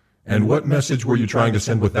 Nice. And what message were you trying to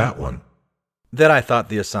send with that one? That I thought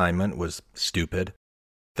the assignment was stupid,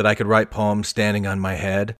 that I could write poems standing on my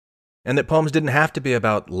head, and that poems didn't have to be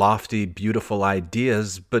about lofty, beautiful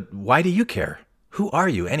ideas, but why do you care? Who are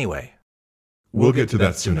you, anyway? We'll get to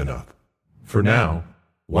that soon enough. For now,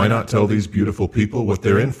 why not tell these beautiful people what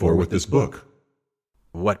they're in for with this book?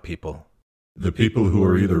 What people? The people who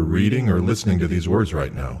are either reading or listening to these words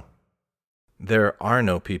right now. There are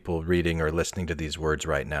no people reading or listening to these words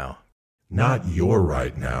right now. Not your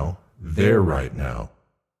right now, their right now.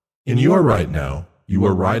 In your right now, you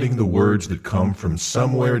are writing the words that come from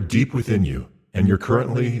somewhere deep within you, and you're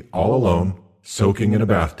currently all alone, soaking in a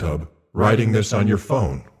bathtub, writing this on your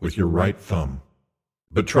phone with your right thumb.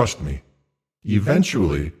 But trust me,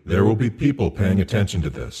 eventually there will be people paying attention to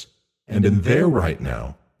this, and in their right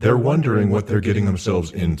now, they're wondering what they're getting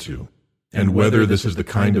themselves into, and whether this is the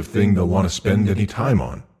kind of thing they'll want to spend any time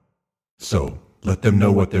on. So, let them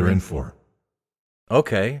know what they're in for.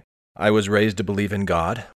 Okay, I was raised to believe in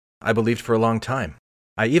God. I believed for a long time.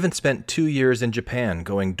 I even spent 2 years in Japan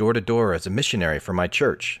going door to door as a missionary for my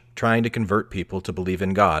church, trying to convert people to believe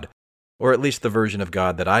in God, or at least the version of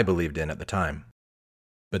God that I believed in at the time.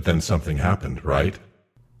 But then something happened, right?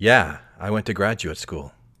 Yeah, I went to graduate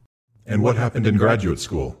school. And what happened in graduate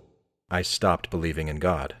school? I stopped believing in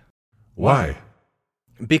God. Why?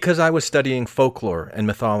 Because I was studying folklore and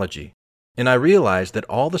mythology, and I realized that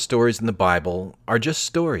all the stories in the Bible are just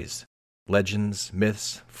stories. Legends,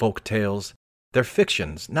 myths, folk tales. They're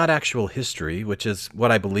fictions, not actual history, which is what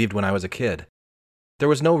I believed when I was a kid. There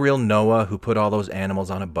was no real Noah who put all those animals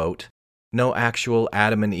on a boat, no actual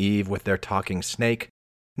Adam and Eve with their talking snake,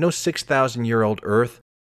 no 6,000-year-old Earth,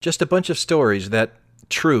 just a bunch of stories that,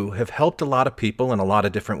 true, have helped a lot of people in a lot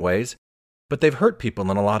of different ways, but they've hurt people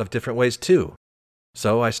in a lot of different ways too.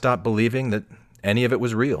 So I stopped believing that any of it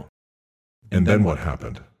was real. And then what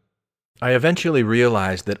happened? I eventually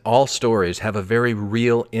realized that all stories have a very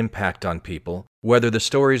real impact on people, whether the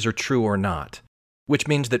stories are true or not, which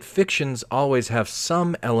means that fictions always have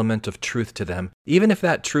some element of truth to them, even if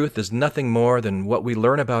that truth is nothing more than what we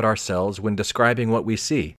learn about ourselves when describing what we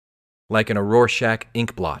see, like in a Rorschach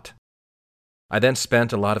ink blot. I then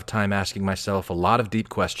spent a lot of time asking myself a lot of deep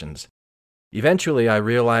questions. Eventually, I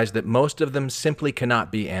realized that most of them simply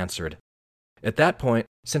cannot be answered. At that point,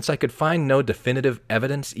 since I could find no definitive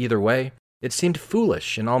evidence either way, it seemed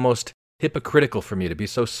foolish and almost hypocritical for me to be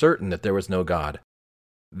so certain that there was no God.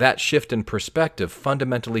 That shift in perspective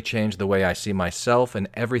fundamentally changed the way I see myself and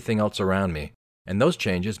everything else around me, and those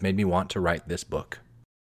changes made me want to write this book.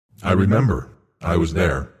 I remember. I was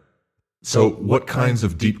there. So, what kinds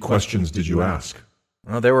of deep questions did you ask?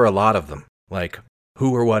 Well, there were a lot of them, like,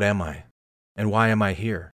 who or what am I? And why am I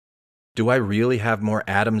here? Do I really have more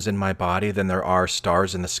atoms in my body than there are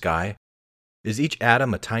stars in the sky? Is each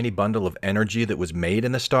atom a tiny bundle of energy that was made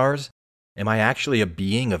in the stars? Am I actually a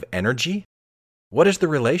being of energy? What is the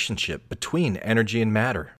relationship between energy and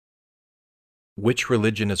matter? Which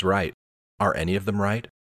religion is right? Are any of them right?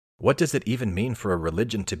 What does it even mean for a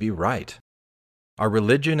religion to be right? Are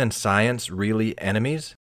religion and science really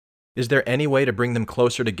enemies? Is there any way to bring them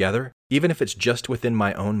closer together, even if it's just within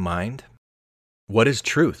my own mind? What is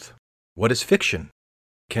truth? What is fiction?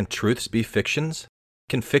 Can truths be fictions?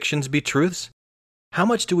 Can fictions be truths? How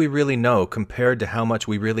much do we really know compared to how much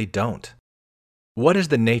we really don't? What is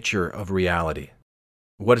the nature of reality?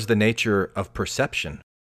 What is the nature of perception?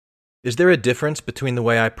 Is there a difference between the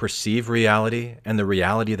way I perceive reality and the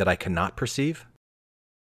reality that I cannot perceive?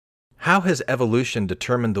 How has evolution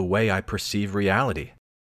determined the way I perceive reality?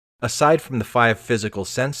 Aside from the 5 physical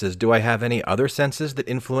senses, do I have any other senses that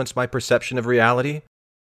influence my perception of reality?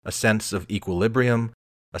 A sense of equilibrium,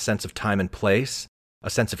 a sense of time and place, a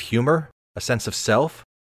sense of humor, a sense of self?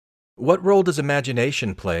 What role does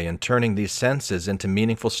imagination play in turning these senses into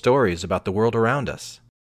meaningful stories about the world around us?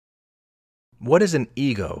 What is an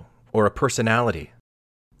ego or a personality?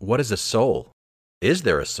 What is a soul? Is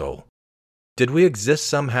there a soul? Did we exist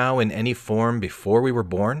somehow in any form before we were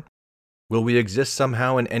born? Will we exist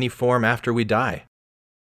somehow in any form after we die?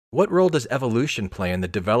 What role does evolution play in the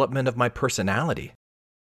development of my personality?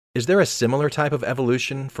 Is there a similar type of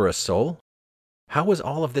evolution for a soul? How was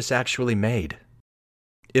all of this actually made?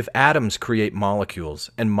 If atoms create molecules,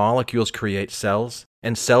 and molecules create cells,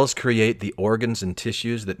 and cells create the organs and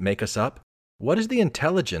tissues that make us up, What is the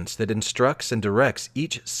intelligence that instructs and directs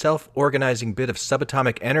each self-organizing bit of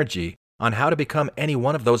subatomic energy on how to become any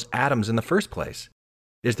one of those atoms in the first place?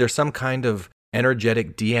 Is there some kind of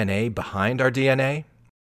energetic DNA behind our DNA?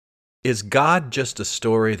 Is God just a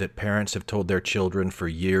story that parents have told their children for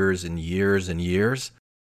years and years and years?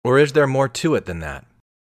 Or is there more to it than that?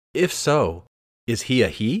 If so, is he a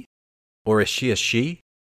he? Or is she a she?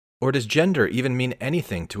 Or does gender even mean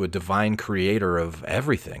anything to a divine creator of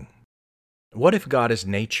everything? What if God is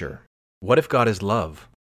nature? What if God is love?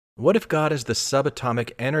 What if God is the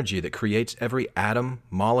subatomic energy that creates every atom,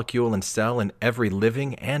 molecule, and cell in every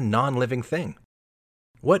living and non-living thing?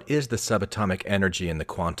 What is the subatomic energy in the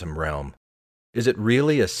quantum realm? Is it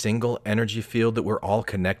really a single energy field that we're all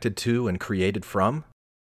connected to and created from?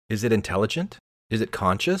 Is it intelligent? Is it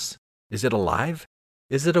conscious? Is it alive?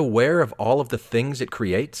 Is it aware of all of the things it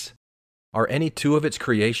creates? Are any two of its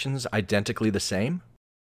creations identically the same?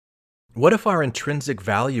 What if our intrinsic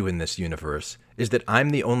value in this universe is that I'm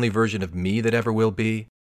the only version of me that ever will be,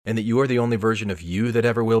 and that you are the only version of you that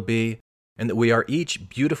ever will be, and that we are each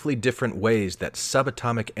beautifully different ways that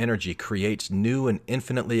subatomic energy creates new and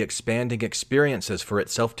infinitely expanding experiences for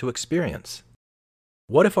itself to experience?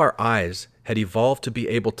 What if our eyes had evolved to be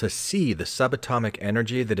able to see the subatomic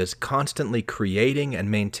energy that is constantly creating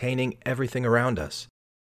and maintaining everything around us?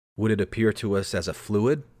 Would it appear to us as a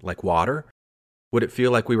fluid, like water? Would it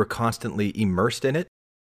feel like we were constantly immersed in it,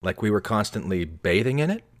 like we were constantly bathing in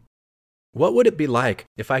it? What would it be like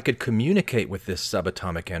if I could communicate with this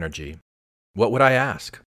subatomic energy? What would I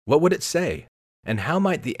ask? What would it say? And how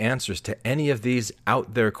might the answers to any of these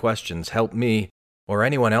out-there questions help me, or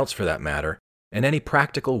anyone else for that matter, in any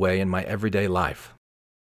practical way in my everyday life?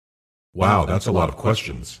 Wow, that's a lot of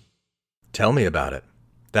questions. Tell me about it.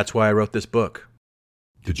 That's why I wrote this book.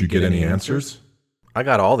 Did you get any answers? I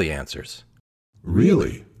got all the answers.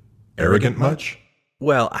 Really? Arrogant much?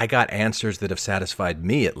 Well, I got answers that have satisfied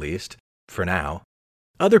me, at least, for now.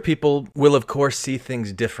 Other people will, of course, see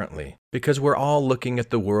things differently, because we're all looking at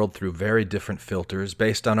the world through very different filters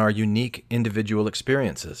based on our unique individual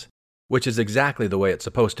experiences, which is exactly the way it's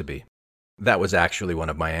supposed to be. That was actually one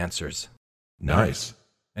of my answers. Nice.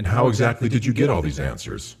 And how exactly did you get all these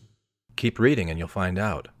answers? Keep reading and you'll find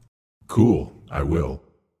out. Cool, I will.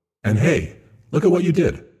 And hey, look at what you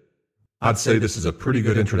did. I'd say this is a pretty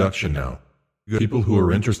good introduction now. People who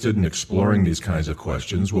are interested in exploring these kinds of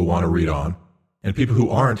questions will want to read on, and people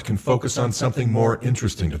who aren't can focus on something more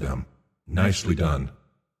interesting to them. Nicely done.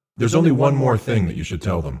 There's only one more thing that you should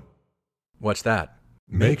tell them. What's that?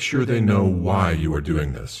 Make sure they know why you are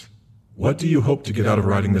doing this. What do you hope to get out of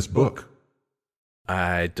writing this book?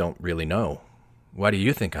 I don't really know. Why do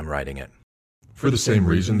you think I'm writing it? For the same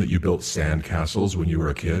reason that you built sand castles when you were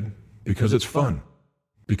a kid. Because it's fun.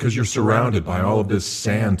 Because you're surrounded by all of this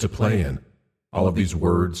sand to play in. All of these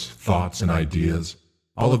words, thoughts, and ideas.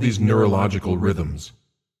 All of these neurological rhythms.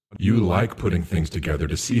 You like putting things together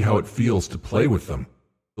to see how it feels to play with them.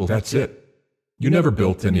 Well, that's it. You never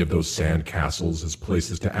built any of those sand castles as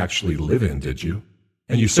places to actually live in, did you?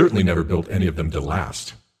 And you certainly never built any of them to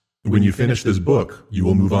last. When you finish this book, you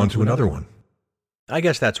will move on to another one. I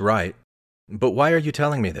guess that's right. But why are you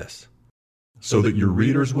telling me this? So that your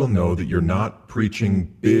readers will know that you're not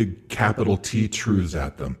preaching big capital T truths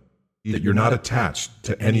at them. That you're not attached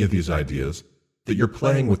to any of these ideas. That you're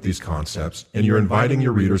playing with these concepts and you're inviting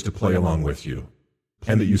your readers to play along with you.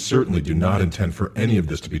 And that you certainly do not intend for any of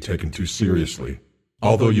this to be taken too seriously.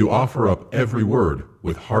 Although you offer up every word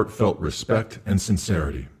with heartfelt respect and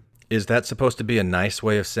sincerity. Is that supposed to be a nice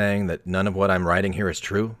way of saying that none of what I'm writing here is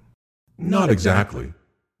true? Not exactly.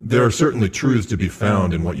 There are certainly truths to be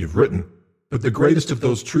found in what you've written, but the greatest of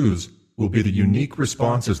those truths will be the unique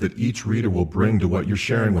responses that each reader will bring to what you're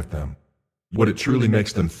sharing with them. What it truly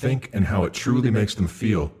makes them think and how it truly makes them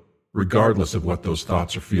feel, regardless of what those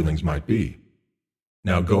thoughts or feelings might be.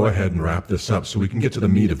 Now go ahead and wrap this up so we can get to the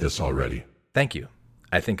meat of this already. Thank you.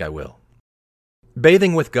 I think I will.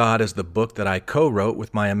 Bathing with God is the book that I co-wrote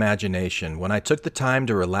with my imagination when I took the time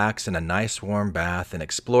to relax in a nice warm bath and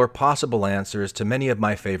explore possible answers to many of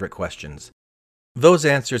my favorite questions. Those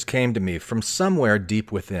answers came to me from somewhere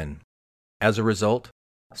deep within. As a result,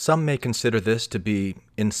 some may consider this to be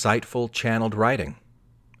insightful channeled writing,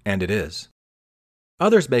 and it is.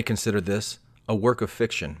 Others may consider this a work of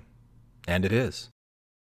fiction, and it is.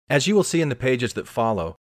 As you will see in the pages that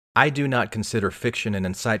follow, I do not consider fiction and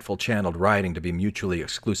insightful channeled writing to be mutually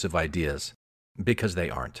exclusive ideas, because they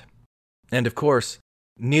aren't. And of course,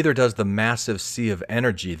 neither does the massive sea of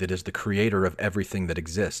energy that is the creator of everything that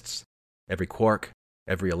exists. Every quark,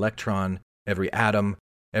 every electron, every atom,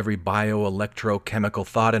 every bioelectrochemical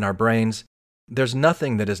thought in our brains, There's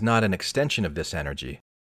nothing that is not an extension of this energy.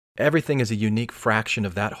 Everything is a unique fraction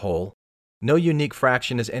of that whole. No unique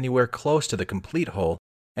fraction is anywhere close to the complete whole,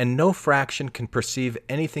 and no fraction can perceive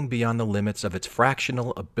anything beyond the limits of its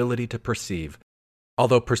fractional ability to perceive,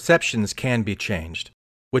 although perceptions can be changed,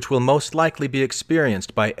 which will most likely be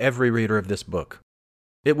experienced by every reader of this book.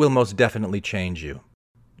 It will most definitely change you.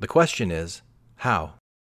 The question is, how?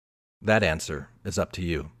 That answer is up to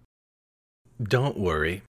you. Don't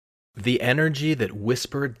worry. The energy that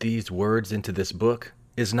whispered these words into this book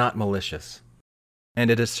is not malicious. And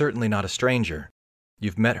it is certainly not a stranger.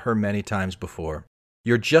 You've met her many times before.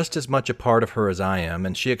 You're just as much a part of her as I am,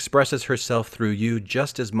 and she expresses herself through you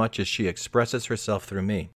just as much as she expresses herself through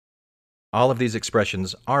me. All of these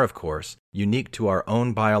expressions are, of course, unique to our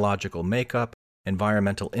own biological makeup,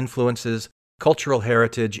 environmental influences, cultural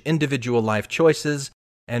heritage, individual life choices,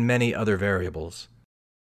 and many other variables.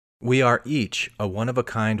 We are each a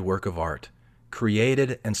one-of-a-kind work of art,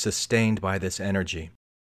 created and sustained by this energy.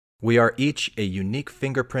 We are each a unique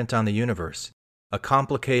fingerprint on the universe, a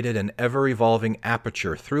complicated and ever-evolving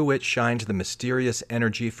aperture through which shines the mysterious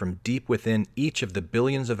energy from deep within each of the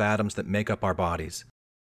billions of atoms that make up our bodies.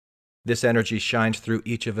 This energy shines through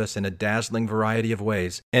each of us in a dazzling variety of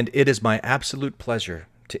ways, and it is my absolute pleasure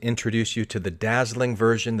to introduce you to the dazzling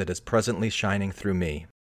version that is presently shining through me.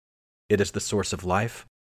 It is the source of life,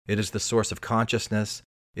 it is the source of consciousness,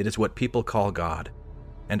 it is what people call God,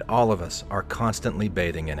 and all of us are constantly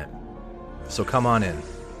bathing in it. So come on in.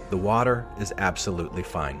 The water is absolutely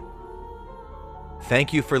fine.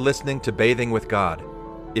 Thank you for listening to Bathing with God.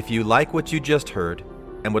 If you like what you just heard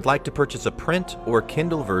and would like to purchase a print or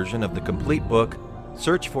Kindle version of the complete book,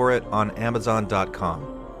 search for it on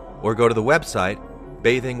Amazon.com or go to the website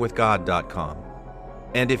bathingwithgod.com.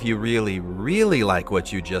 And if you really, really like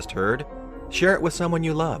what you just heard, share it with someone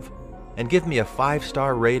you love and give me a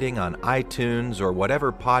 5-star rating on iTunes or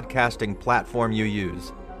whatever podcasting platform you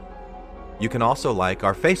use. You can also like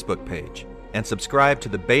our Facebook page and subscribe to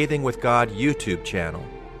the Bathing with God YouTube channel.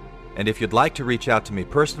 And if you'd like to reach out to me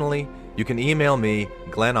personally, you can email me,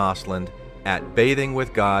 Glenn Ostland, at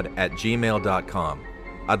bathingwithgod@gmail.com.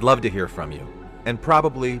 I'd love to hear from you. And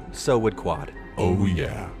probably so would Quad. Oh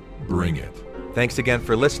yeah, bring it. Thanks again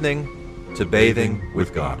for listening to Bathing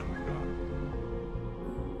with God.